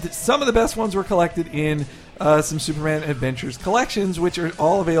 and some of the best ones were collected in some Superman Adventures collections, which are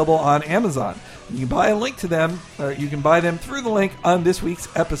all available on Amazon. You can buy a link to them, or you can buy them through the link on this week's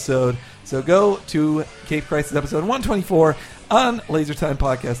episode. So go to Cape Crisis episode 124 on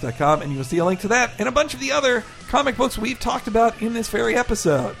LaserTimePodcast.com, and you will see a link to that and a bunch of the other comic books we've talked about in this very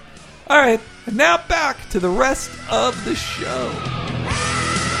episode. All right, and now back to the rest of the show.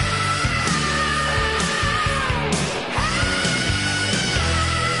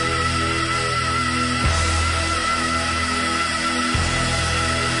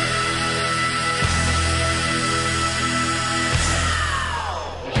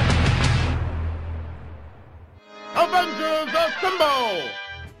 Avengers Assemble!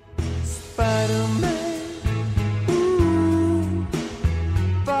 Spider-Man, ooh,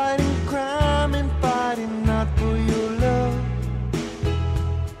 fighting crime and fighting not for your love.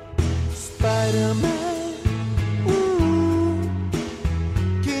 Spider-Man, ooh,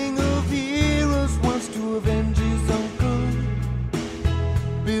 king of heroes wants to avenge his uncle,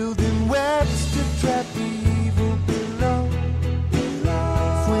 building webs to trap the evil below,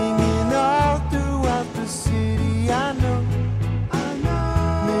 swinging all throughout the city. I know.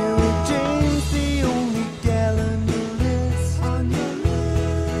 Mary Jane's the only gal on your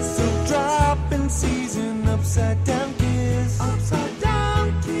list. So drop and season upside down kiss.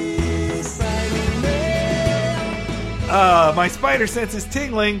 My spider sense is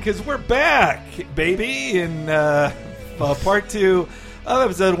tingling because we're back, baby, in part 2 of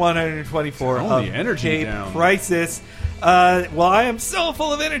episode 124 of the energy Cape down. Crisis. Well, I am so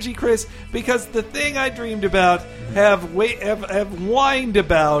full of energy, Chris, because the thing I dreamed about have whined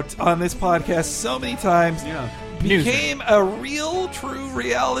about on this podcast so many times became a real, true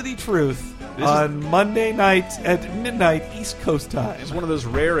reality truth on Monday night at midnight East Coast time. It's one of those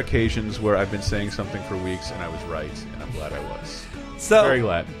rare occasions where I've been saying something for weeks and I was right, and I'm glad I was. So, very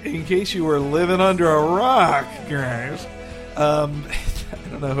glad. In case you were living under a rock, guys, I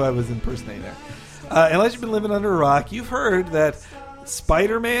don't know who I was impersonating there. Unless you've been living under a rock, you've heard that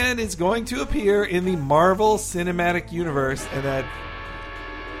Spider-Man is going to appear in the Marvel Cinematic Universe, and that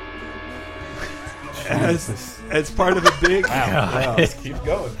as part of a big Keep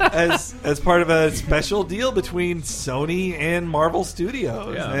going. as part of a special deal between Sony and Marvel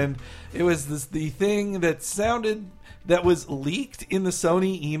Studios. Yeah. And it was the thing that was leaked in the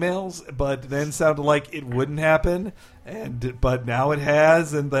Sony emails, but then sounded like it wouldn't happen, but now it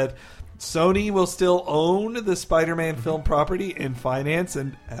has, and that Sony will still own the Spider-Man film property and finance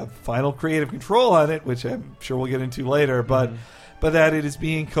and have final creative control on it, which I'm sure we'll get into later, but that it is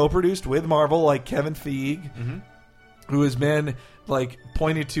being co-produced with Marvel, like Kevin Feige, who has been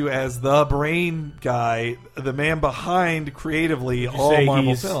pointed to as the brain guy, the man behind creatively all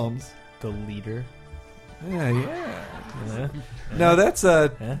Marvel films. The leader. Yeah. No, that's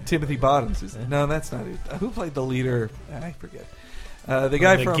Timothy Bottoms. No, that's not it. Who played the leader? I forget. The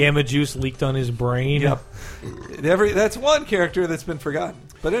guy from Gamma Juice leaked on his brain. Yep. That's one character that's been forgotten.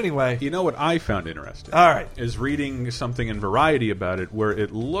 But anyway, You know what I found interesting? All right. Is reading something in Variety about it where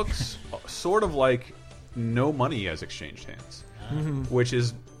it looks sort of like no money has exchanged hands, which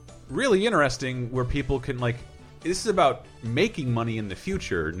is really interesting. Where people can this is about making money in the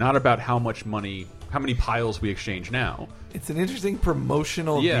future, not about how many piles we exchange now. It's an interesting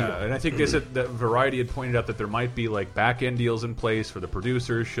promotional deal. And I think they said that Variety had pointed out that there might be back-end deals in place for the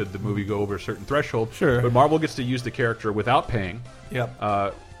producers should the movie go over a certain threshold. Sure. But Marvel gets to use the character without paying.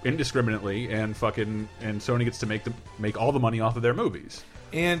 Yep. Indiscriminately, and Sony gets to make all the money off of their movies.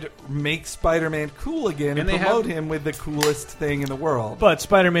 And make Spider-Man cool again and promote him with the coolest thing in the world. But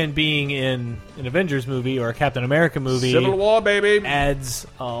Spider-Man being in an Avengers movie or a Captain America movie, Civil War, baby, adds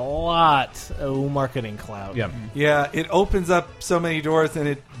a lot of marketing clout. Yep. Yeah, it opens up so many doors,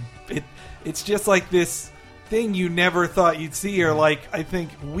 and it's just like this thing you never thought you'd see, or I think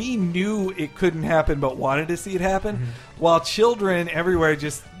we knew it couldn't happen but wanted to see it happen, while children everywhere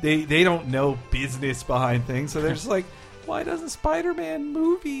just they don't know business behind things, so they're just like, why doesn't Spider-Man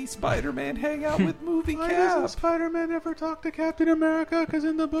hang out with movie Cap? Why doesn't Spider-Man ever talk to Captain America? Because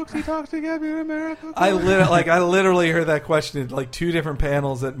in the books he talks to Captain America. I literally heard that question at 2 different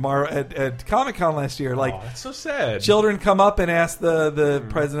panels at Comic-Con last year. That's so sad. Children come up and ask the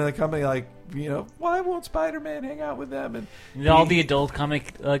president of the company, why won't Spider-Man hang out with them? And all the adult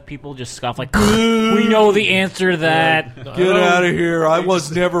comic people just scoff we know the answer to that. Get out of here! I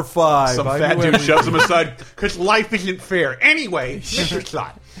was never 5. Some fat dude shoves him aside because life isn't fair. Anyway, Mr.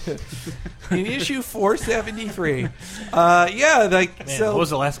 Slot. In issue 473, Man, what was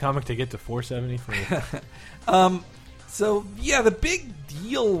the last comic to get to 473? So yeah, the big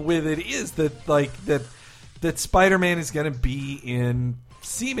deal with it is that that Spider-Man is going to be in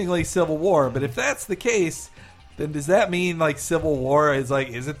seemingly Civil War. But if that's the case, then does that mean like Civil War is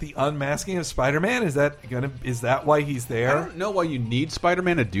it the unmasking of Spider-Man? Is that why he's there? I don't know why you need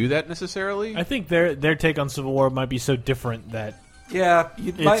Spider-Man to do that necessarily. I think their take on Civil War might be so different that you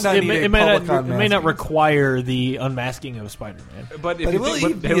might not need a public unmasking. It may not require the unmasking of Spider-Man. But if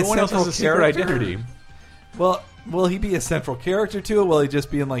everyone else has a secret identity. Well, will he be a central character to it? Will he just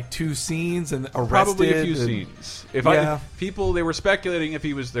be in like 2 scenes and arrested? Probably a few scenes. They were speculating if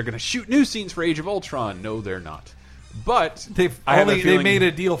they're going to shoot new scenes for Age of Ultron. No, they're not. But they made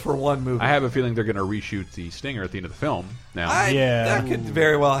a deal for 1 movie. I have a feeling they're going to reshoot the Stinger at the end of the film. Now, that could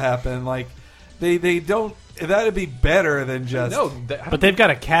very well happen. Like they don't. That'd be better than just. No, but they've got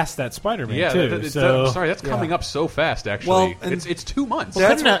to cast that Spider-Man too. Sorry, that's coming up so fast. Actually, it's 2 months.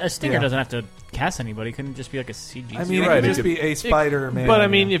 Well, a Stinger doesn't have to cast anybody. Couldn't just be like a CG. I mean, it could just be a Spider-Man. But I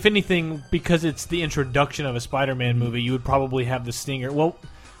mean, if anything, because it's the introduction of a Spider-Man movie, you would probably have the Stinger. Well,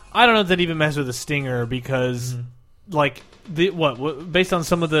 I don't know if that even messes with the Stinger because, like, based on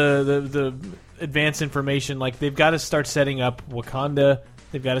some of the advanced information, like they've got to start setting up Wakanda.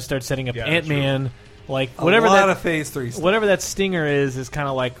 They've got to start setting up Ant-Man. Like whatever of Phase 3 stuff. Whatever that Stinger is kind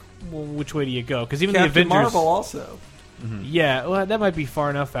of like, well, which way do you go? Because even Captain the Avengers, Marvel also. Yeah, well, that might be far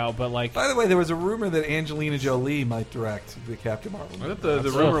enough out, but like. By the way, there was a rumor that Angelina Jolie might direct the Captain Marvel movie. I thought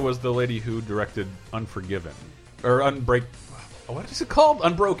the rumor was the lady who directed Unforgiven or What is it called?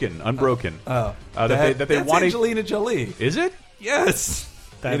 Unbroken. That's Angelina Jolie. Is it? Yes,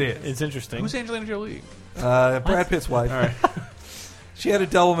 it is. It's interesting. Who's Angelina Jolie? Brad Pitt's wife. All right. She had a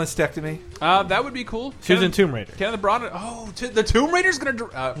double mastectomy. That would be cool. She was in Tomb Raider. The Tomb Raider's going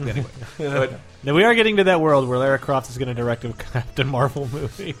to... anyway. Now we are getting to that world where Lara Croft is going to direct a Captain Marvel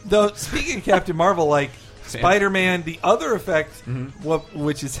movie. Though, speaking of Captain Marvel, like Spider-Man, the other effect,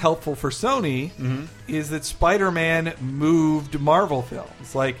 which is helpful for Sony, is that Spider-Man moved Marvel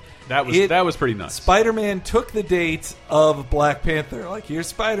films. Like that was pretty nuts. Spider-Man took the date of Black Panther. Like, here's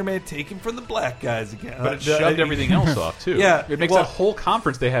Spider-Man taking from the black guys again. But it shoved everything else off, too. Yeah. It makes that whole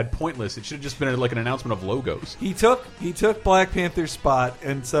conference they had pointless. It should have just been like an announcement of logos. He took Black Panther's spot,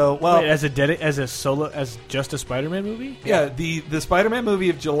 and so, Wait, as just a Spider-Man movie? Yeah, the Spider-Man movie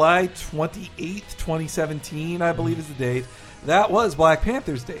of July 28th, 2017, I believe is the date. That was Black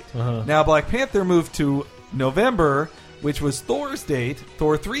Panther's date. Now, Black Panther moved to November, which was Thor's date.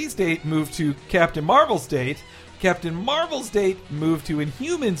 Thor 3's date moved to Captain Marvel's date. Captain Marvel's date moved to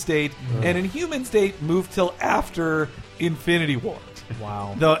Inhuman's date. And Inhuman's date moved till after Infinity War.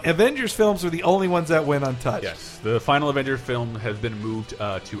 Wow. The Avengers films are the only ones that went untouched. Yes. The final Avengers film has been moved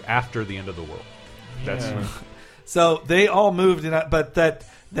to after the end of the world. So they all moved, but that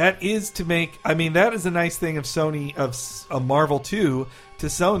is to make... I mean, that is a nice thing of Sony, of Marvel too, to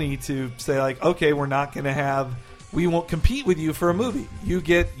Sony to say, like, okay, we're not going to have... We won't compete with you for a movie. You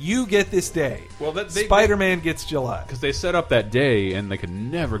get this day. Well, Spider-Man gets July because they set up that day and they could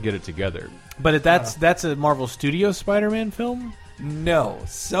never get it together. But that's a Marvel Studios Spider-Man film. No,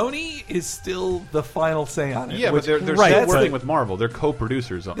 Sony is still the final say on it. Yeah, but they're still working with Marvel. They're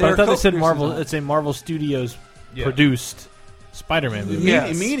co-producers on it. I thought they said Marvel. It's a Marvel Studios produced Spider-Man movie.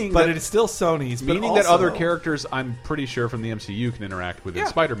 Yes, but it's still Sony's. Meaning that other characters, I'm pretty sure, from the MCU can interact with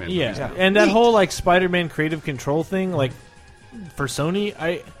Spider-Man movies. Yeah, and that whole like Spider-Man creative control thing, like for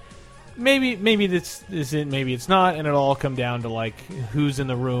Sony, maybe this is it, maybe it's not, and it'll all come down to like who's in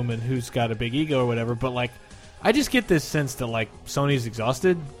the room and who's got a big ego or whatever. But like, I just get this sense that like Sony's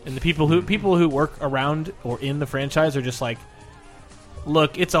exhausted, and the people who work around or in the franchise are just like,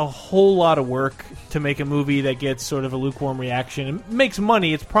 look, it's a whole lot of work to make a movie that gets sort of a lukewarm reaction. It makes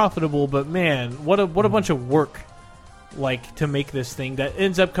money, it's profitable, but man, what a bunch of work, like, to make this thing that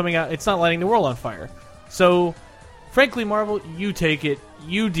ends up coming out. It's not lighting the world on fire. So, frankly, Marvel, you take it,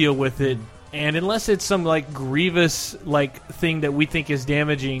 you deal with it, and unless it's some like grievous like thing that we think is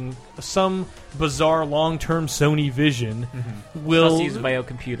damaging some bizarre long-term Sony vision, will use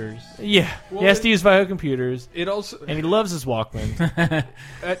biocomputers. Yeah, he has to use biocomputers. It also, and he loves his Walkman.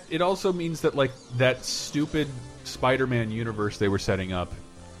 It also means that like that stupid Spider-Man universe they were setting up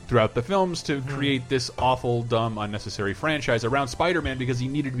throughout the films to create this awful, dumb, unnecessary franchise around Spider-Man because he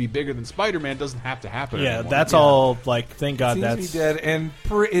needed to be bigger than Spider-Man doesn't have to happen anymore. That's all, like, thank God that's... to be dead, and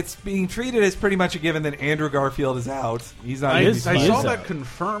it's being treated as pretty much a given that Andrew Garfield is out. He's not... I saw that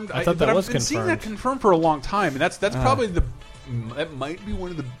confirmed. I thought that was confirmed. I've been seeing that confirmed for a long time, and that's probably that might be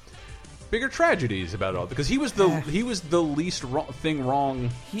one of the bigger tragedies about all because he was the least thing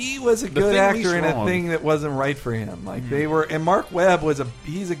wrong. He was a good actor in a thing that wasn't right for him. Like they were, and Mark Webb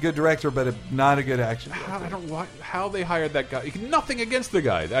he's a good director, but not a good action director. I don't know how they hired that guy. Nothing against the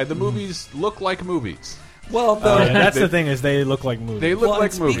guy. The movies look like movies. Well, that's the thing is they look like movies. They look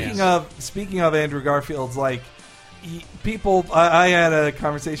like movies. Speaking of Andrew Garfield's, like people, I had a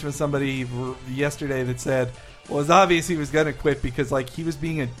conversation with somebody yesterday that said, well, it's obvious he was going to quit because like he was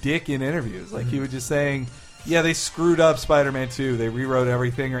being a dick in interviews. Like he was just saying, yeah, they screwed up Spider-Man 2. They rewrote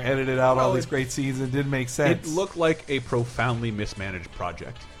everything or edited out all these great scenes and it didn't make sense. It looked like a profoundly mismanaged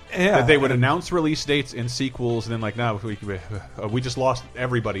project. Yeah, that they would announce release dates and sequels, and then like, no, we just lost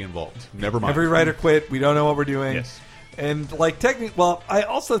everybody involved. Never mind. Every writer quit. We don't know what we're doing. Yes. And like technically, well, I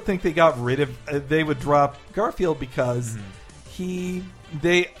also think they got rid of. They would drop Garfield because he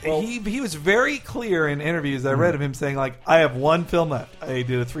was very clear in interviews I read of him saying like, I have one film left. I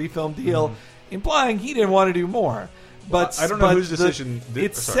did a 3-film deal, implying he didn't want to do more. But I don't know whose decision.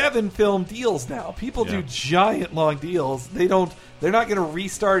 It's 7-film deals now. People do giant long deals. They're not going to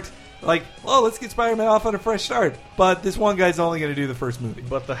restart. Like, oh, let's get Spider-Man off on a fresh start. But this one guy's only going to do the first movie.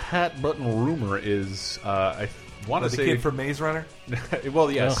 But the hat button rumor is, I want to say, the kid from Maze Runner.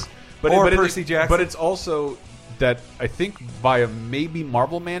 Well, yes, but Percy Jackson. But it's also that I think via maybe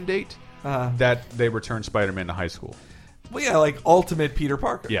Marvel mandate that they return Spider-Man to high school. Well, yeah, like Ultimate Peter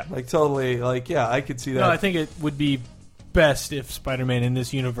Parker. Yeah, like totally. Like, yeah, I could see that. No, I think it would be best if Spider-Man in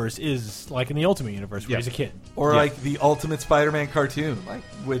this universe is like in the Ultimate Universe where he's a kid, or like the Ultimate Spider-Man cartoon, like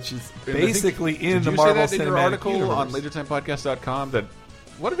which is basically in the Marvel Cinematic Universe. Did you say that in your article on LaserTimePodcast.com that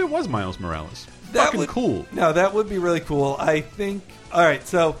what if it was Miles Morales? That would cool. No, that would be really cool. I think. All right,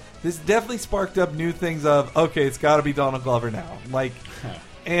 so this definitely sparked up new things. Of okay, it's got to be Donald Glover now. Like,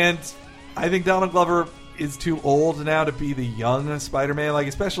 and I think Donald Glover is too old now to be the young Spider-Man. Like,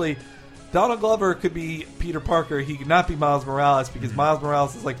 especially. Donald Glover could be Peter Parker. He could not be Miles Morales because Miles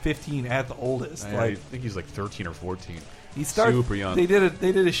Morales is like 15 at the oldest. I think he's like 13 or 14. He started super young. They did a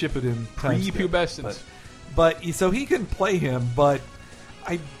Shippuden pre-pubescence, but so he can play him. But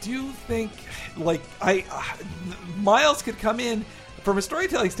I do think like Miles could come in from a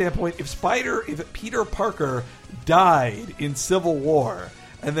storytelling standpoint. If Peter Parker died in Civil War.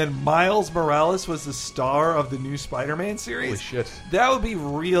 And then Miles Morales was the star of the new Spider-Man series. Holy shit! That would be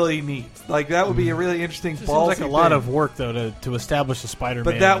really neat. Like that would be a really interesting. It seems like a lot of work though to establish a Spider-Man.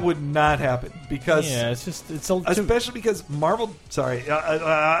 But that would not happen because especially because Marvel. Sorry,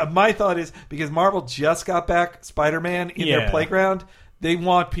 my thought is because Marvel just got back Spider-Man in their playground. They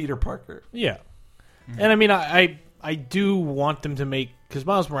want Peter Parker. Yeah, and I mean I do want them to make because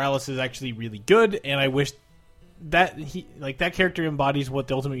Miles Morales is actually really good, and I wish. That that character embodies what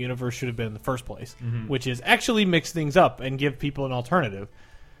the Ultimate Universe should have been in the first place, which is actually mix things up and give people an alternative.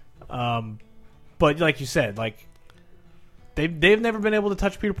 But like you said, like they've never been able to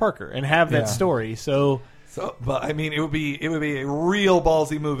touch Peter Parker and have that story. So, but I mean, it would be a real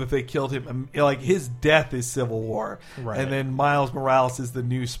ballsy move if they killed him. Like his death is Civil War, right. And then Miles Morales is the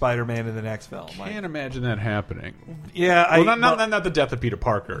new Spider-Man in the next film. Can't imagine that happening. Yeah, not the death of Peter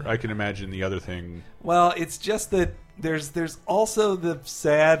Parker. I can imagine the other thing. Well, it's just that there's also the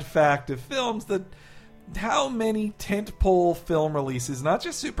sad fact of films that how many tentpole film releases, not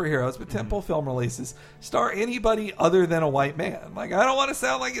just superheroes, but tentpole film releases, star anybody other than a white man. Like, I don't want to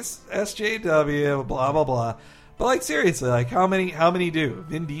sound like it's SJW, blah, blah, blah. But, like, seriously, like, how many do?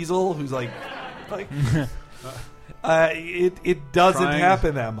 Vin Diesel, who's, like it doesn't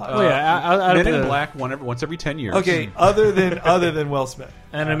happen that much. Men in Black once every 10 years. Okay, other than Will Smith.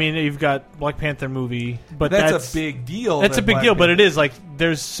 And I mean, you've got Black Panther movie, but that's a big deal. That's a big deal, but it is like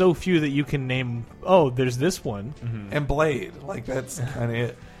there's so few that you can name. Oh, there's this one and Blade. Like that's kind of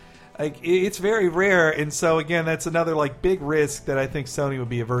it. Like it's very rare, and so again, that's another like big risk that I think Sony would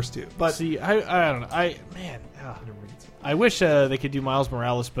be averse to. But see, I don't know. I wish they could do Miles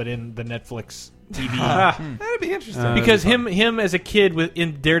Morales, but in the Netflix TV. That'd be interesting because him as a kid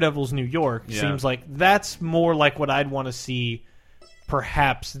in Daredevil's New York seems like that's more like what I'd want to see,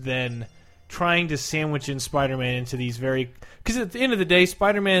 perhaps, than trying to sandwich in Spider-Man into these very. Because at the end of the day,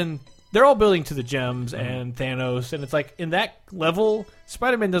 Spider-Man. They're all building to the gems and Thanos, and it's like in that level,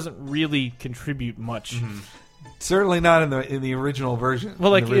 Spider-Man doesn't really contribute much. Certainly not in the original version.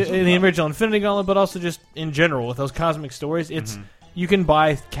 Well, like in the original Infinity Gauntlet, but also just in general with those cosmic stories, it's you can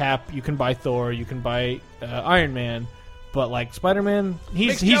buy Cap, you can buy Thor, you can buy Iron Man, but like Spider-Man,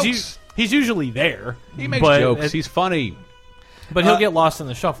 he's usually there. He makes jokes. He's funny, but he'll get lost in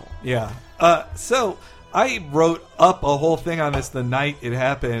the shuffle. Yeah. So I wrote up a whole thing on this the night it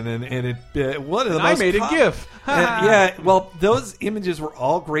happened, and it one of the most. I made a GIF. Yeah, well, those images were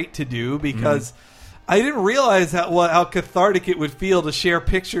all great to do because I didn't realize how cathartic it would feel to share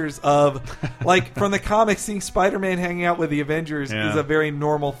pictures of, like, from the comics, seeing Spider-Man hanging out with the Avengers is a very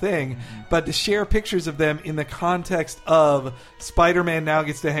normal thing, but to share pictures of them in the context of Spider-Man now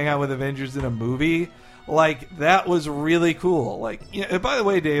gets to hang out with Avengers in a movie. Like, that was really cool. Like, by the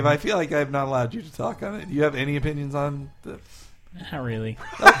way, Dave, I feel like I've not allowed you to talk on it. Do you have any opinions on the... Not really.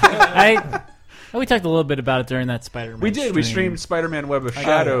 Okay. We talked a little bit about it during that Spider-Man. We did. Stream. We streamed Spider-Man Web of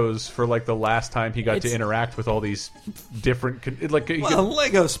Shadows for like the last time he got to interact with all these different in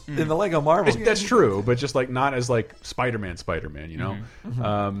the Lego Marvel. That's true, but just like not as like Spider-Man, you know.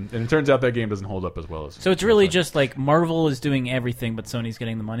 And it turns out that game doesn't hold up as well as. So it's really just like Marvel is doing everything, but Sony's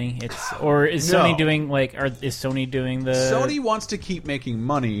getting the money. Sony doing is Sony doing the? Sony wants to keep making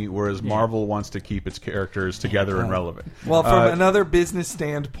money, whereas Marvel wants to keep its characters together and relevant. Well, from another business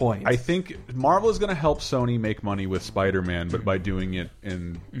standpoint, I think Marvel is going to help Sony make money with Spider-Man, but by doing it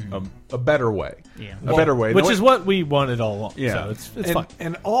in a better way. Yeah. A better way. Which is what we wanted all along. Yeah. So it's fine.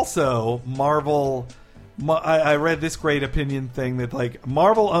 And also, Marvel... I read this great opinion thing that, like,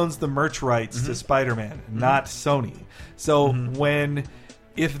 Marvel owns the merch rights to Spider-Man, not Sony. So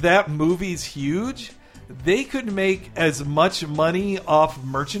if that movie's huge... they could make as much money off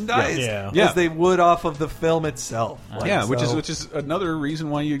merchandise as they would off of the film itself. Which is another reason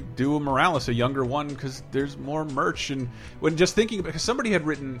why you do a Morales, a younger one, because there's more merch. And when just thinking, because somebody had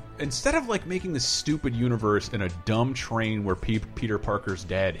written, instead of like making this stupid universe in a dumb train where Peter Parker's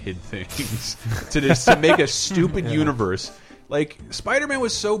dad hid things, to make a stupid universe. Like, Spider-Man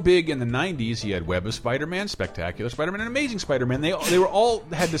was so big in the 90s, he had Web of Spider-Man, Spectacular Spider-Man, and Amazing Spider-Man. They were all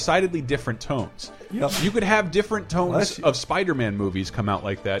had decidedly different tones. Yep. You could have different tones of Spider-Man movies come out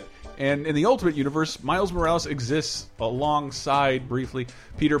like that. And in the Ultimate Universe, Miles Morales exists alongside, briefly,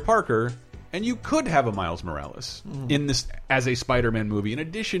 Peter Parker, and you could have a Miles Morales in this as a Spider-Man movie in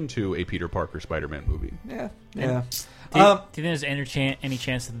addition to a Peter Parker Spider-Man movie. Yeah. Do you think there's any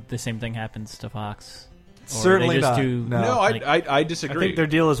chance that the same thing happens to Fox? Certainly not. No, I disagree. I think their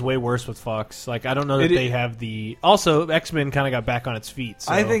deal is way worse with Fox. Like, I don't know that they have the... Also, X-Men kind of got back on its feet.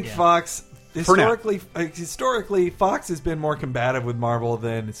 So. I think Fox... Historically, Fox has been more combative with Marvel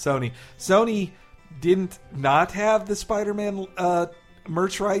than Sony. Sony didn't not have the Spider-Man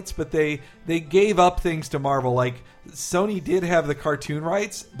merch rights, but they gave up things to Marvel. Like, Sony did have the cartoon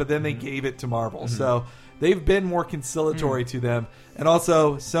rights, but then they gave it to Marvel. So... they've been more conciliatory to them. And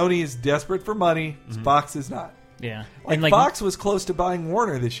also, Sony is desperate for money. Fox is not. Yeah. Like, Fox was close to buying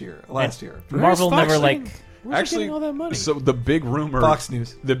Warner last year. Marvel never, actually, all that money? So the big rumor... Fox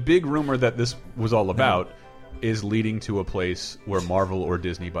News. The big rumor that this was all about is leading to a place where Marvel or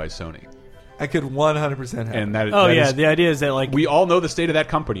Disney buys Sony. I could 100% have. And that, the idea is that, like, we all know the state of that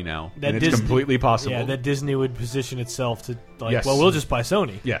company now, and it's completely possible. Yeah, that Disney would position itself to, like, well, we'll just buy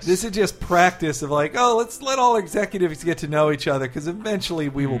Sony. Yes. This is just practice of, like, let's let all executives get to know each other, because eventually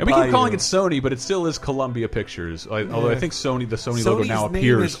we will buy. And we keep calling it Sony, but it still is Columbia Pictures. Although I think the Sony logo now Sony's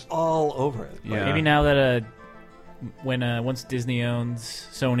appears. name is all over it. Yeah. Maybe now that once Disney owns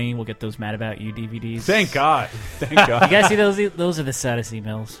Sony, we'll get those Mad About You DVDs. Thank God. Thank God. You guys see those? Those are the saddest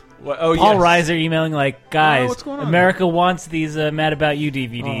emails. Well, Paul Reiser emailing like, guys, what's going on? America wants these Mad About You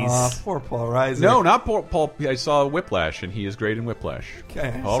DVDs. Aw, poor Paul Reiser. No, not Paul. I saw Whiplash, and he is great in Whiplash.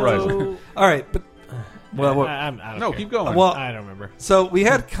 Okay. Paul Reiser. All right, but... I don't care. Keep going. Well, I don't remember. So we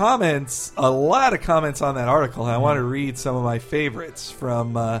had comments, a lot of comments on that article, and I want to read some of my favorites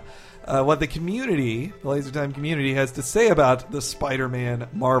from what the community, the Laser Time community, has to say about the Spider-Man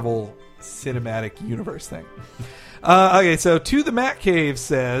Marvel Cinematic Universe thing. Okay, so To the Matt Cave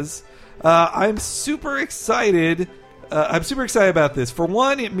says, I'm super excited about this. For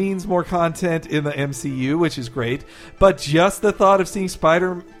one, it means more content in the MCU, which is great. But just the thought of seeing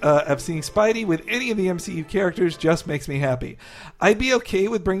Spidey with any of the MCU characters just makes me happy. I'd be okay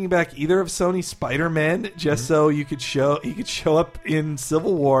with bringing back either of Sony's Spider-Men, just so he could show up in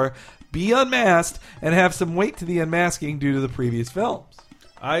Civil War, be unmasked, and have some weight to the unmasking due to the previous films.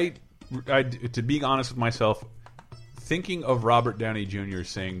 To be honest with myself, thinking of Robert Downey Jr.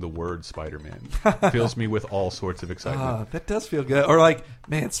 saying the word Spider-Man fills me with all sorts of excitement. That does feel good. Or like,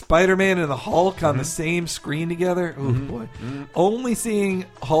 man, Spider-Man and the Hulk on the same screen together. Oh boy. Only seeing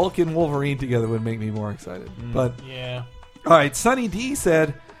Hulk and Wolverine together would make me more excited. But yeah. All right, Sunny D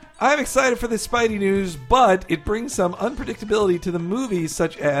said, I'm excited for this Spidey news, but it brings some unpredictability to the movies,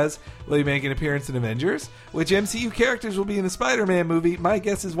 such as, will he make an appearance in Avengers? Which MCU characters will be in the Spider-Man movie? My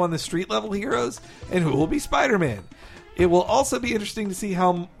guess is one of the street-level heroes. And who will be Spider-Man? It will also be interesting to see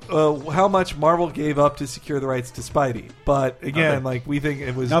how much Marvel gave up to secure the rights to Spidey. But again, like we think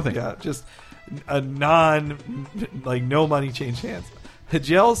it was Nothing. Yeah, just a no money changed hands.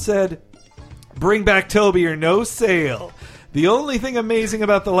 Hagel said, "Bring back Toby or no sale." The only thing amazing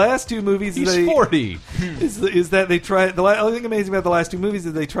about the last two movies He's 40. is that they tried. The only thing amazing about the last two movies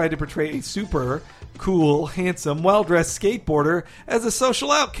is they tried to portray a super cool, handsome, well-dressed skateboarder as a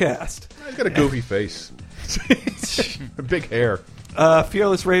social outcast. He's got a goofy face. Big hair.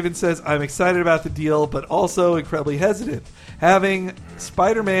 Fearless Raven says, "I'm excited about the deal, but also incredibly hesitant. Having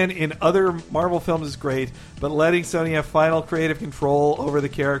Spider-Man in other Marvel films is great, but letting Sony have final creative control over the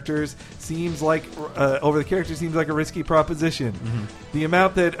characters seems like a risky proposition. The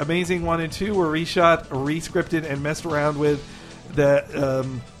amount that Amazing 1 and 2 were reshot, rescripted, and messed around with that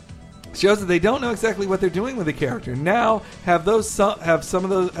shows that they don't know exactly what they're doing with the character. Now have those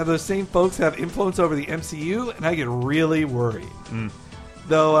same folks have influence over the MCU, and I get really worried."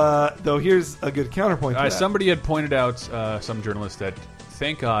 Though here's a good counterpoint to that. Somebody had pointed out, some journalist, that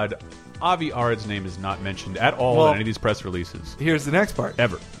thank God Avi Arad's name is not mentioned at all in any of these press releases. Here's the next part.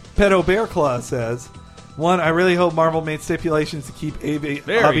 Ever. Pedo Bear Claw says, "One, I really hope Marvel made stipulations to keep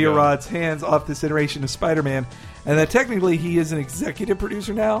Avi Arad's hands off this iteration of Spider-Man, and that technically he is an executive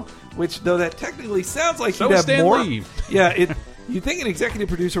producer now, which, though that technically sounds like he'd have Stan more... Lee. Yeah, you'd think an executive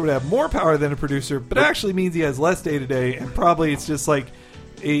producer would have more power than a producer, but it actually means he has less day-to-day, and probably it's just like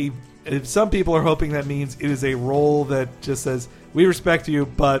if some people are hoping that means it is a role that just says, we respect you,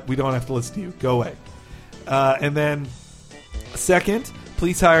 but we don't have to listen to you. Go away. And then, second,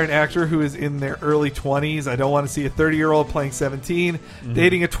 please hire an actor who is in their early 20s. I don't want to see a 30-year-old playing 17,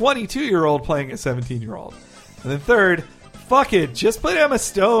 dating a 22-year-old playing a 17-year-old. And then third, fuck it. Just put Emma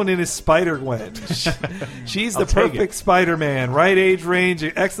Stone in his Spider-Gwen. She's the perfect Spider-Man. Right age range,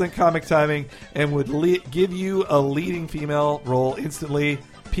 excellent comic timing, and would give you a leading female role instantly.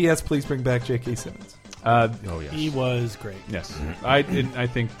 P.S. Please bring back J.K. Simmons. Yes. He was great. Yes. I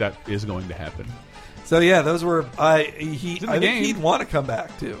think that is going to happen. So yeah, those were I think he'd want to come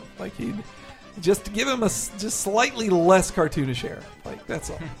back too. Like he'd just give him a just slightly less cartoonish hair. Like that's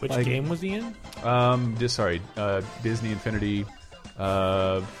all. Which game was he in? Disney Infinity,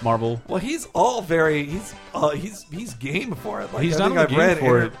 Marvel. Well, he's all very he's game for it. Like, he's I not think only game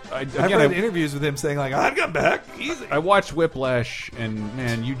for it. I've read interviews with him saying like, "I'd come back easy." I watched Whiplash, and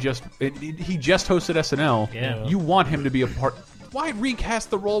man, he just hosted SNL. Yeah. You want him to be a part. Why recast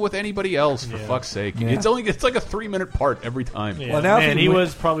the role with anybody else? For fuck's sake! Yeah. It's like a 3-minute part every time. Yeah. Well, now he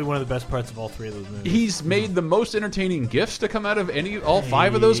was probably one of the best parts of all three of those movies. He's made the most entertaining gifts to come out of all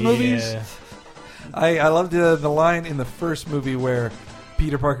 5 of those movies. I loved the line in the first movie where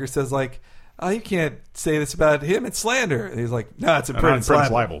Peter Parker says like, "Oh, you can't say this about him. It's slander." And he's like, "No, it's impertinence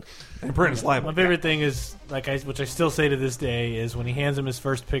libel." Impertinence libel. My favorite thing is which I still say to this day, is when he hands him his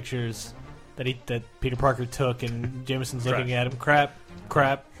first pictures that Peter Parker took, and Jameson's looking at him. Crap,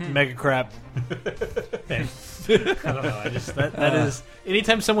 mega crap. I don't know. That is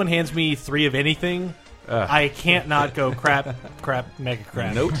anytime someone hands me 3 of anything. I can't not go crap, mega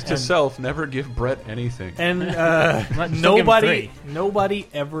crap. Note to self: never give Brett anything. And nobody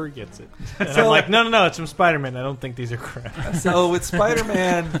ever gets it. And I'm like, no, it's from Spider-Man. I don't think these are crap. So with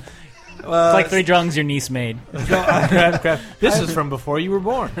Spider-Man, it's like 3 drawings your niece made. Crap. This is from before you were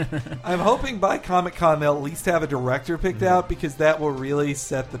born. I'm hoping by Comic-Con they'll at least have a director picked out, because that will really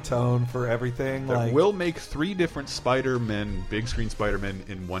set the tone for everything. We'll make 3 different Spider-Men, big screen Spider-Men,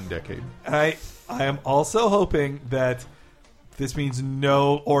 in 1 decade. I am also hoping that this means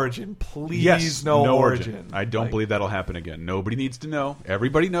no origin. Please, no origin. I don't believe that'll happen again. Nobody needs to know.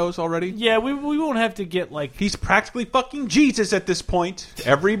 Everybody knows already. Yeah, we won't have to get like... He's practically fucking Jesus at this point.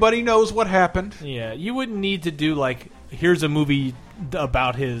 Everybody knows what happened. Yeah, you wouldn't need to do like, here's a movie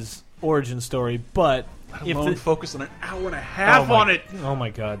about his origin story, but... focus on an hour and a half on it. Oh my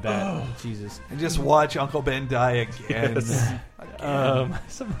god, Jesus! And just watch Uncle Ben die again. Yes.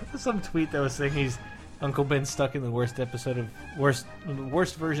 Some tweet that was saying Uncle Ben stuck in the worst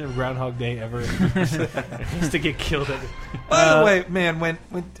worst version of Groundhog Day ever. He used to get killed. By the way, man,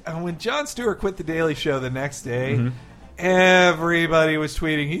 when Jon Stewart quit the Daily Show the next day. Everybody was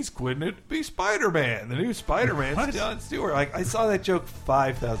tweeting, he's quitting it to be Spider-Man. The new Spider-Man's Jon Stewart. Like, I saw that joke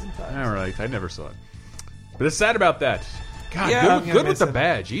 5,000 times. All right, I never saw it. But it's sad about that. God, yeah, good with the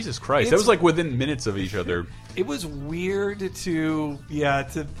bad. Jesus Christ. That was like within minutes of each other. It was weird this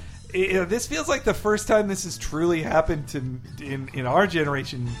feels like the first time this has truly happened in our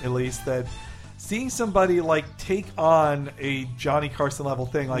generation, at least, that seeing somebody like take on a Johnny Carson level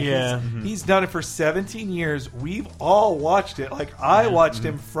thing, like he's done it for 17 years. We've all watched it. Like I watched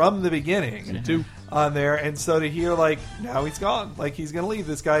him from the beginning. Me too. On there, and so to hear like now he's gone, like he's going to leave.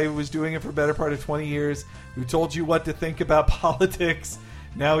 This guy who was doing it for a better part of 20 years, who told you what to think about politics,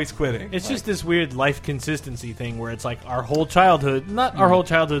 now he's quitting. It's just this weird life consistency thing where it's like our whole childhood, not our whole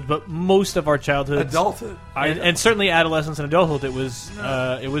childhood, but most of our childhood, adulthood, and certainly adolescence and adulthood. It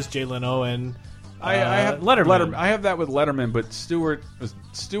was Jay Leno and I have Letterman. I have that with Letterman, but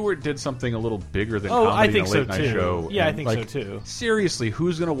Stewart did something a little bigger than I comedy think in a so late night too. show. Yeah, And, I think like, so too. Seriously,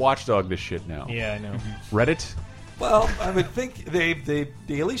 who's going to watchdog this shit now? Yeah, I know. Reddit? Well, I would think the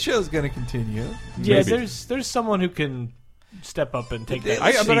Daily Show is going to continue. Yeah, Maybe. there's someone who can step up and take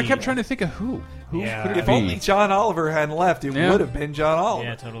that. But I kept trying to think of who. Who Yeah. could it If be? only John Oliver hadn't left, it would have been John Oliver.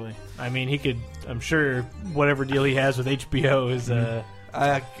 Yeah, totally. I mean, he could. I'm sure whatever deal he has with HBO is.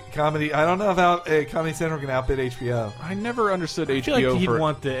 Comedy. I don't know if Comedy Central can outbid HBO. I never understood I HBO feel like he'd for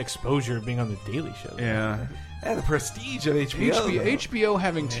want the exposure of being on the Daily Show. yeah. And the prestige of HBO. HBO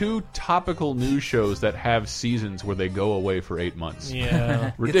having two topical news shows that have seasons where they go away for 8 months.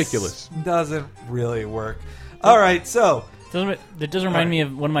 Yeah. Ridiculous. Doesn't really work. All right, so That does remind me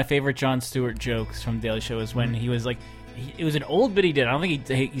of one of my favorite Jon Stewart jokes from Daily Show is when he was like, it was an old bit he did. I don't think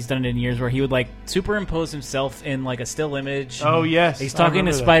he's done it in years, where he would like superimpose himself in like a still image. Oh yes, He's talking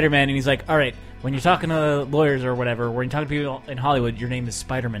to Spider-Man, and he's like, "All right, when you're talking to lawyers or whatever, when you're talking to people in Hollywood, your name is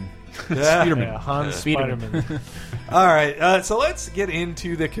Spider-Man." Yeah, Hans Spider-Man. All right, so let's get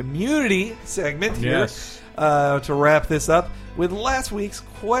into the community segment here. Yes. To wrap this up with last week's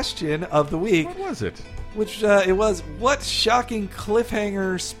question of the week. What was it? Which it was, what shocking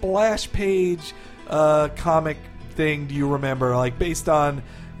cliffhanger splash page comic thing do you remember? Like, based on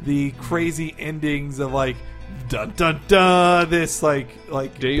the crazy endings of, like, dun dun dun, this, like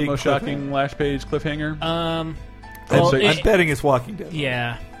Dave big most shocking last page cliffhanger? I'm betting it's Walking Dead.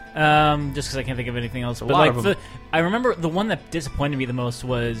 Yeah. Just because I can't think of anything else. But lot like, of them. I remember the one that disappointed me the most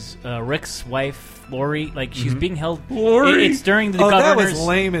was Rick's wife, Lori. Like, she's being held. Lori? It's during the that governor's was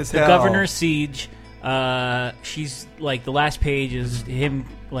lame as the hell. governor's siege. She's like, the last page is him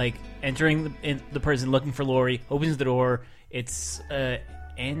like entering the prison, looking for Lori. Opens the door. It's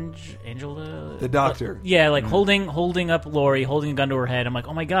Angela, the doctor. Yeah, like holding up Lori, holding a gun to her head. I'm like,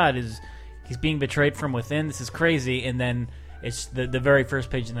 oh my god, he's being betrayed from within? This is crazy. And then it's the very first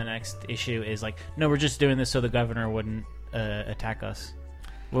page in the next issue is like, no, we're just doing this so the governor wouldn't attack us.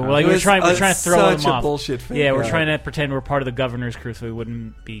 We're trying to throw such them a off. bullshit thing. Yeah, we're trying to pretend we're part of the governor's crew so we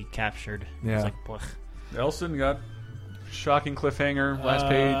wouldn't be captured. Yeah. It's like, blech. Elson got shocking cliffhanger last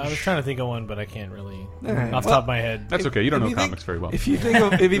page. I was trying to think of one, but I can't really right. off the top of my head. That's okay. You don't know comics very well. If you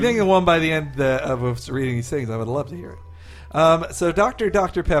think of one by the end of us reading these things, I would love to hear it. So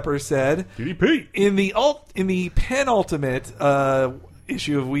Dr. Pepper said, DDP. in the penultimate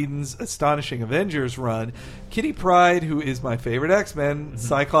issue of Whedon's Astonishing Avengers run, Kitty Pryde, who is my favorite X-Men,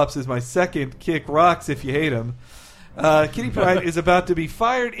 Cyclops is my second, kick rocks if you hate him. Kitty Pryde is about to be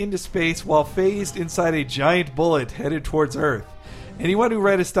fired into space while phased inside a giant bullet headed towards Earth. Anyone who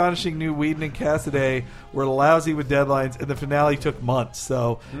read Astonishing knew Whedon and Cassaday were lousy with deadlines, and the finale took months.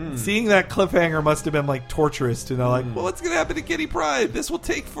 So seeing that cliffhanger must have been like torturous to know, like, well, what's going to happen to Kitty Pryde? This will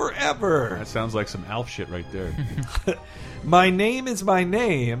take forever. That sounds like some Alf shit right there. My name is my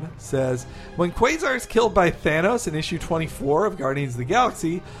name says, when Quasar is killed by Thanos in issue 24 of Guardians of the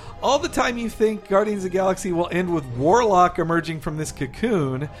Galaxy, all the time you think Guardians of the Galaxy will end with Warlock emerging from this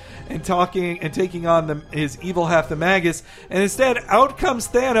cocoon and taking on his evil half, the Magus, and instead out comes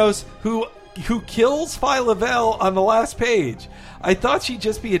Thanos, who kills Phyla-Vell on the last page. I thought she'd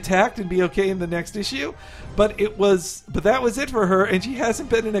just be attacked and be okay in the next issue, but that was it for her, and she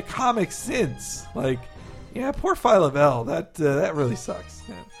hasn't been in a comic since. Like, yeah, poor Phyla-Vell. That really sucks.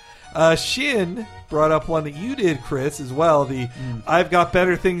 Yeah. Shin brought up one that you did, Chris, as well. The I've got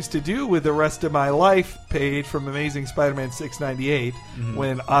better things to do with the rest of my life page from Amazing Spider-Man 698,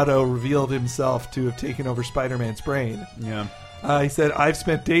 when Otto revealed himself to have taken over Spider-Man's brain. Yeah. He said, I've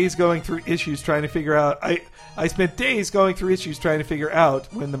spent days going through issues trying to figure out... I spent days going through issues trying to figure out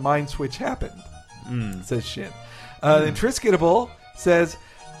when the mind switch happened, says Shin. Intriskitable says...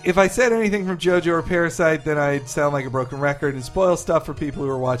 If I said anything from JoJo or Parasite, then I'd sound like a broken record and spoil stuff for people who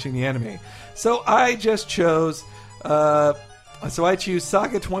are watching the anime. So I just chose... I choose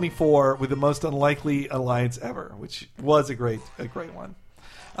Saga 24 with the most unlikely alliance ever, which was a great one.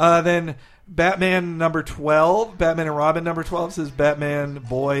 Then Batman number 12, Batman and Robin number 12 says Batman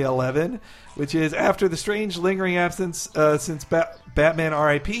Boy 11, which is after the strange lingering absence since Batman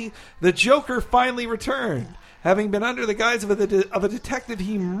R.I.P., the Joker finally returned. having been under the guise of a detective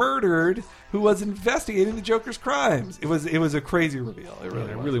he murdered who was investigating the Joker's crimes. It was a crazy reveal. It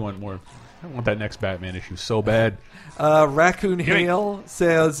really I was. really want more. I want that next Batman issue so bad. Raccoon Hale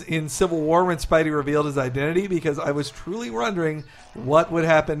says, in Civil War when Spidey revealed his identity, because I was truly wondering what would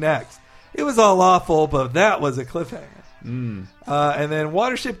happen next. It was all awful, but that was a cliffhanger. And then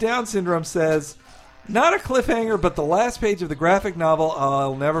Watership Down Syndrome says, not a cliffhanger, but the last page of the graphic novel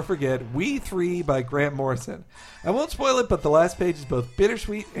I'll never forget, We Three by Grant Morrison. I won't spoil it, but the last page is both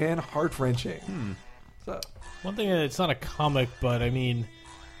bittersweet and heart-wrenching. So, one thing, it's not a comic, but I mean,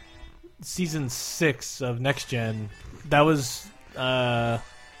 season 6 of Next Gen, that was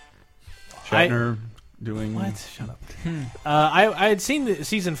Shatner doing what? Shut up. I had seen the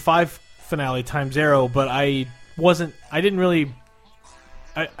season 5 finale Time Zero, but I didn't really.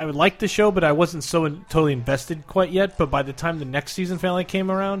 I would like the show, but I wasn't so totally invested quite yet. But by the time the next season finale came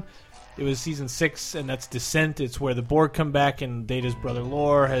around, it was season 6, and that's Descent. It's where the Borg come back, and Data's brother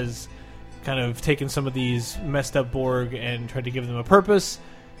Lore has kind of taken some of these messed up Borg and tried to give them a purpose.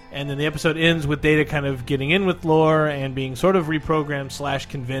 And then the episode ends with Data kind of getting in with Lore and being sort of reprogrammed /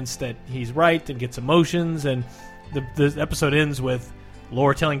 convinced that he's right and gets emotions. And the episode ends with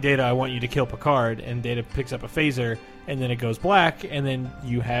Lore telling Data, I want you to kill Picard, and Data picks up a phaser, and then it goes black, and then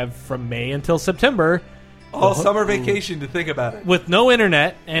you have from May until September all summer vacation to think about it, with no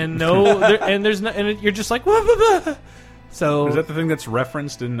internet and no and there's no, and you're just like, wah, blah, blah. So is that the thing that's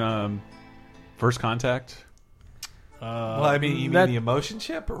referenced in First Contact? Well, I mean, you mean the emotion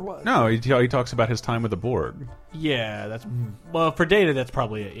chip or what? No, he talks about his time with the Borg. Yeah, that's well for Data. That's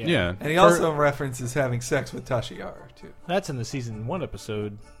probably it. Yeah. And he also references having sex with Tasha Yar too. That's in the season 1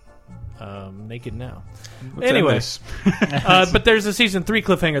 episode. Naked Now. Let's Anyways, but there's a season 3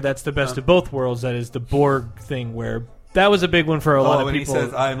 cliffhanger. That's the best of both worlds. That is the Borg thing, where that was a big one for a lot of when people. He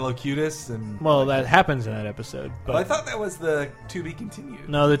says, "I'm Locutus," and well, that happens in that episode. But I thought that was the to be continued.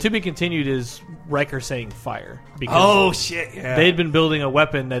 No, the to be continued is Riker saying fire. Because shit! Yeah, they'd been building a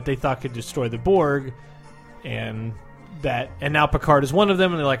weapon that they thought could destroy the Borg, and now Picard is one of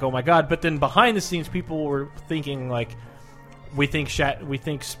them, and they're like, "Oh my god!" But then behind the scenes, people were thinking like, "We think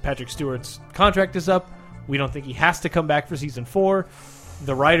Patrick Stewart's contract is up. We don't think he has to come back for season 4."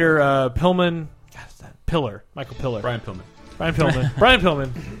 The writer Michael Piller. Brian Pillman. Brian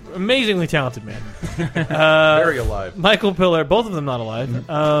Pillman. Amazingly talented man. Very alive. Michael Piller. Both of them not alive.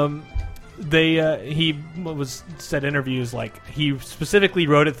 He said interviews like he specifically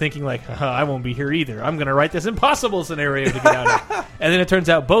wrote it thinking like, I won't be here either. I'm going to write this impossible scenario to get out of. And then it turns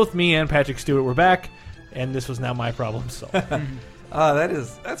out both me and Patrick Stewart were back, and this was now my problem. So.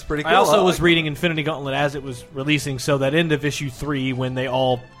 That's pretty cool. I also was reading Infinity Gauntlet as it was releasing, so that end of issue 3 when they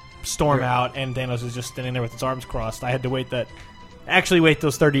all storm out and Thanos is just standing there with his arms crossed, I had to wait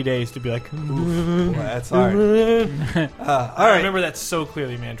those 30 days to be like, well, that's hard. All right. I remember that so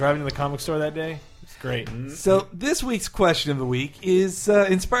clearly, man. Driving to the comic store that day, it's great. So this week's question of the week is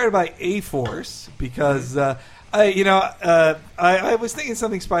inspired by A-Force because I was thinking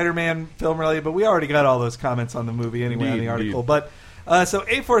something Spider-Man film related, but we already got all those comments on the movie anyway on the article. But so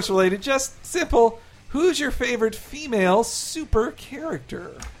A-Force related, just simple. Who's your favorite female super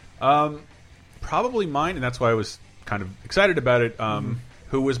character? Probably mine, and that's why I was kind of excited about it.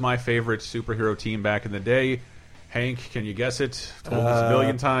 Who was my favorite superhero team back in the day? Hank, can you guess it? Told this a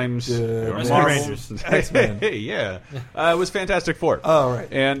billion times. X-Men. Yeah. It was Fantastic Four. Oh,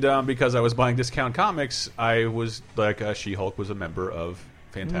 right. And because I was buying discount comics, I was like, She-Hulk was a member of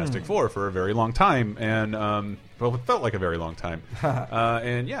Fantastic Four for a very long time, and well, it felt like a very long time.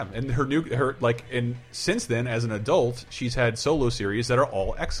 And yeah, and and since then, as an adult, she's had solo series that are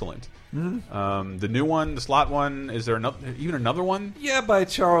all excellent. The new one, the Slot one, is there even another one? Yeah, by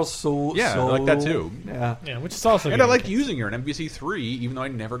Charles Soule. Yeah, I like that too. Yeah, which is also. And I like using her in MVC3, even though I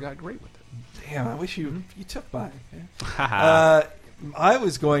never got great with it. Damn, I wish you took mine. Yeah. I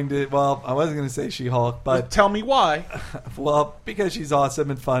was going to. Well, I wasn't going to say She-Hulk, but tell me why. Well, because she's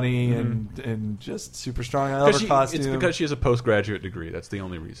awesome and funny and just super strong. I love her costume. It's because she has a postgraduate degree. That's the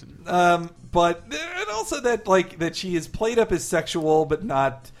only reason. But and also that she is played up as sexual, but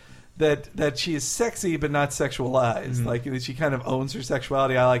not. That she is sexy but not sexualized. Like that she kind of owns her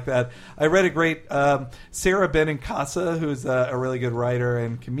sexuality. I like that. I read a great Sarah Benincasa, who's a really good writer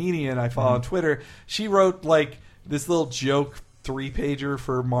and comedian I follow on Twitter. She wrote like this little joke 3-pager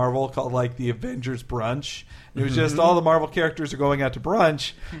for Marvel called like the Avengers Brunch. It was just all the Marvel characters are going out to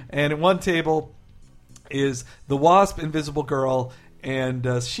brunch, and in one table is the Wasp, Invisible Girl,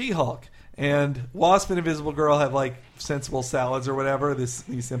 and She-Hulk. And Wasp and Invisible Girl have like sensible salads or whatever, these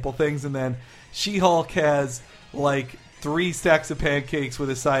simple things, and then She-Hulk has like 3 stacks of pancakes with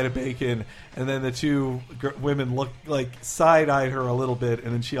a side of bacon, and then the 2 women look like side-eyed her a little bit,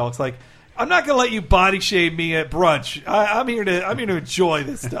 and then she was like, "I'm not going to let you body shame me at brunch. I'm here to enjoy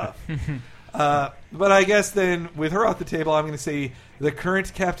this stuff." But I guess then with her off the table, I'm going to say the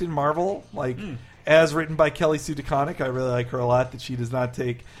current Captain Marvel, as written by Kelly Sue DeConnick. I really like her a lot. That she does not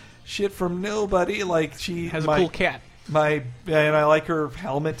take shit from nobody. Like she has a cool cat. And I like her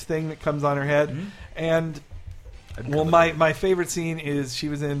helmet thing that comes on her head. And my favorite scene is she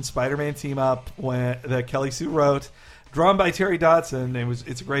was in Spider-Man Team Up that Kelly Sue wrote, drawn by Terry Dodson.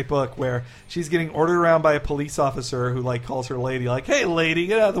 It's a great book where she's getting ordered around by a police officer who calls her lady, "Hey lady,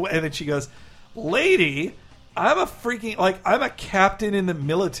 get out of the way," and then she goes, "Lady, I'm a captain in the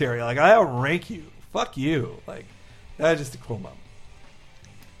military. I outrank you. Fuck you." That's just a cool moment.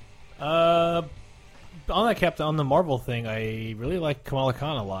 On the Marvel thing, I really like Kamala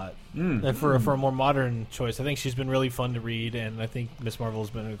Khan a lot. For a more modern choice, I think she's been really fun to read, and I think Miss Marvel has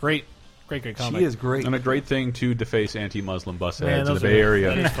been a great comic. She is great, and a great thing to deface anti-Muslim bus ads in the Bay Area.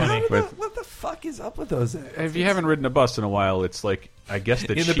 That is funny. What the fuck is up with those ads? If you haven't ridden a bus in a while, it's I guess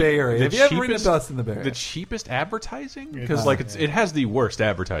in the Bay Area. If you haven't ridden a bus in the Bay Area, the cheapest advertising, because it has the worst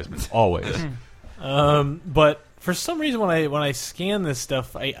advertisements always. But for some reason, when I scan this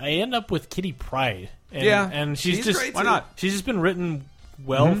stuff, I end up with Kitty Pryde. And she's just great why too. not? She's just been written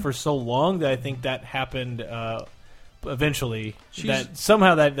well for so long that I think that happened eventually. That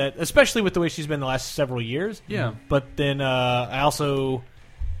somehow that especially with the way she's been the last several years. Yeah. But then I also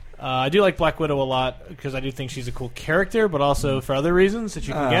I do like Black Widow a lot because I do think she's a cool character, but also for other reasons that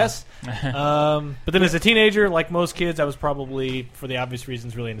you can guess. But then as a teenager, like most kids, I was probably, for the obvious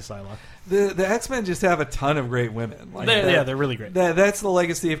reasons, really into Psylocke. The X-Men just have a ton of great women. They're really great. That's the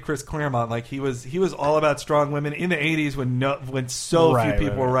legacy of Chris Claremont. He was all about strong women in the 80s when so few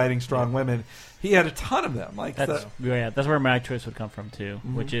people were writing strong women. He had a ton of them. That's where my choice would come from too,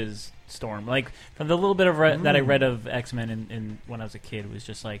 which is Storm. From the little bit of that I read of X-Men in when I was a kid, was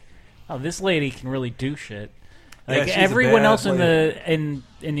just oh, this lady can really do shit. Everyone else in the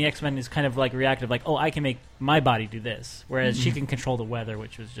X-Men is kind of reactive, oh, I can make my body do this, whereas she can control the weather,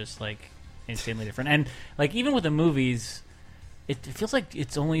 which was just insanely different. And even with the movies, it feels like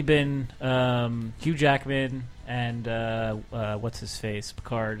it's only been Hugh Jackman and what's his face,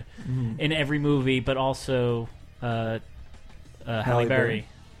 Picard, in every movie, but also Halle Berry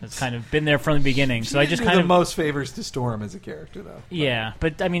has kind of been there from the beginning. So I just kind of most favors to Storm as a character, though. Yeah,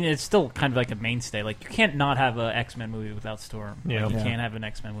 but I mean, it's still kind of a mainstay. You can't not have an X-Men movie without Storm. Yeah. You can't have an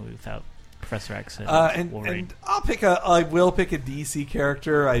X-Men movie without Professor X and Wolverine. And I will pick a DC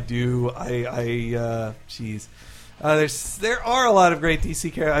character. I do. There are a lot of great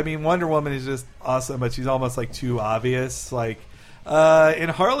DC characters. I mean, Wonder Woman is just awesome, but she's almost too obvious. In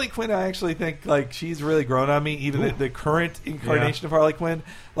Harley Quinn, I actually think she's really grown on me. Even the current incarnation of Harley Quinn,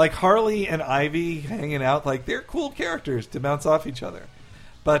 Harley and Ivy hanging out, they're cool characters to bounce off each other.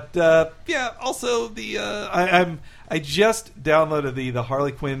 But also I just downloaded the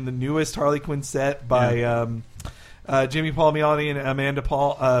Harley Quinn, the newest Harley Quinn set by Jimmy Palmiotti and Amanda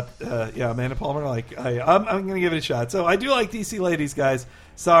Palmer. I'm going to give it a shot. So I do like DC ladies, guys.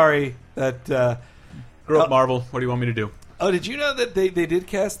 Sorry that Grow up, Marvel. What do you want me to do? Oh, did you know that they did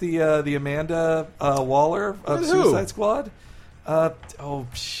cast the Amanda Waller of Suicide Squad?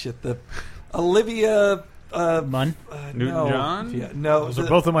 The Olivia Munn? Newton-John? Yeah, no, those are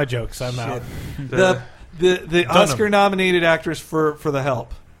both of my jokes. I'm out. The Oscar-nominated actress for The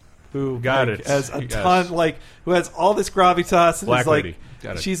Help, who has a ton, who has all this gravitas and Black is lady.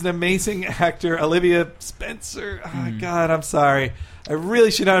 Got it. She's an amazing actor. Olivia Spencer. Oh, God, I'm sorry. I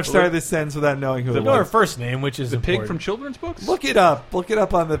really should not have started this sentence without knowing who it was. Know her first name, which is the important. pig from children's books. Look it up. Look it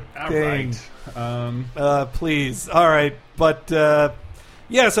up on the thing. Right. Please. All right, but so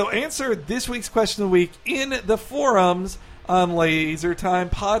answer this week's question of the week in the forums on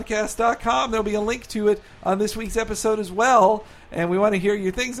LaserTimePodcast.com. There'll be a link to it on this week's episode as well, and we want to hear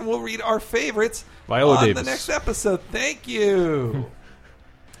your things, and we'll read our favorites Viola Davis. the next episode. Thank you.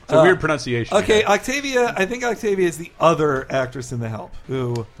 It's a weird pronunciation. Okay, Octavia. I think Octavia is the other actress in The Help.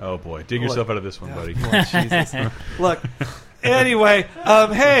 Who? Oh boy, dig yourself out of this one, buddy. Lord Jesus. Look. Anyway,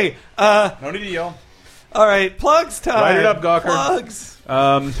 hey. No need to yell. All right, plugs time. Light it up, Gawker. Plugs.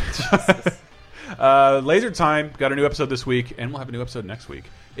 Laser Time got a new episode this week, and we'll have a new episode next week.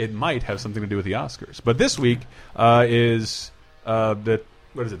 It might have something to do with the Oscars, but this week is the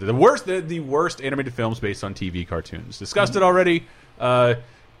worst animated films based on TV cartoons. Discussed it already.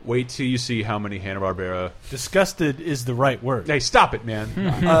 Wait till you see how many Hanna-Barbera... Disgusted is the right word. Hey, stop it, man.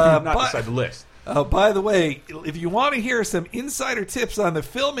 Not beside the list. By the way, if you want to hear some insider tips on the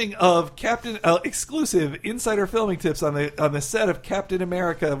filming of exclusive insider filming tips on the set of Captain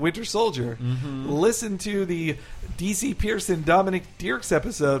America: Winter Soldier, listen to the DC Pearson Dominic Dierks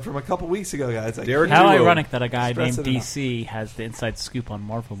episode from a couple weeks ago, guys. How ironic that a guy named DC has the inside scoop on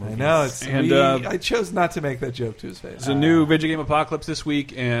Marvel movies. I know. I chose not to make that joke to his face. There's a new video game apocalypse this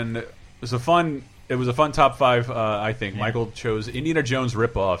week, and it was a fun top 5, I think. Yeah. Michael chose Indiana Jones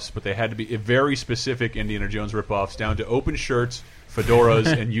ripoffs, but they had to be very specific Indiana Jones ripoffs, down to open shirts, fedoras,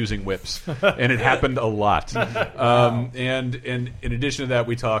 and using whips. And it happened a lot. And in addition to that,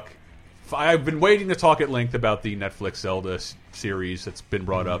 we talk... I've been waiting to talk at length about the Netflix Zelda series that's been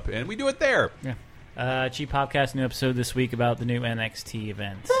brought up, and we do it there. Yeah. Cheap Podcast, new episode this week about the new NXT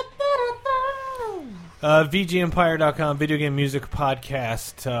event. VGEmpire.com, video game music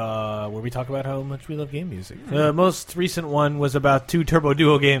podcast, where we talk about how much we love game music. The most recent one was about 2 Turbo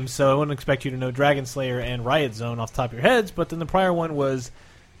Duo games, so I wouldn't expect you to know Dragon Slayer and Riot Zone off the top of your heads, but then the prior one was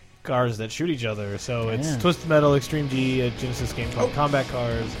cars that shoot each other. So it's Twisted Metal, Extreme G, a Genesis game called Combat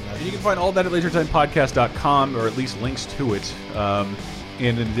Cars. And you can find all that at lasertimepodcast.com, or at least links to it. And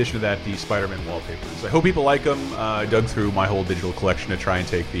in addition to that, the Spider-Man wallpapers. I hope people like them. I dug through my whole digital collection to try and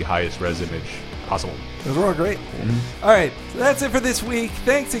take the highest res image possible. Those were all great. All right, so that's it for this week.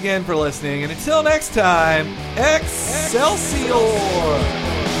 Thanks again for listening, and until next time, Excelsior!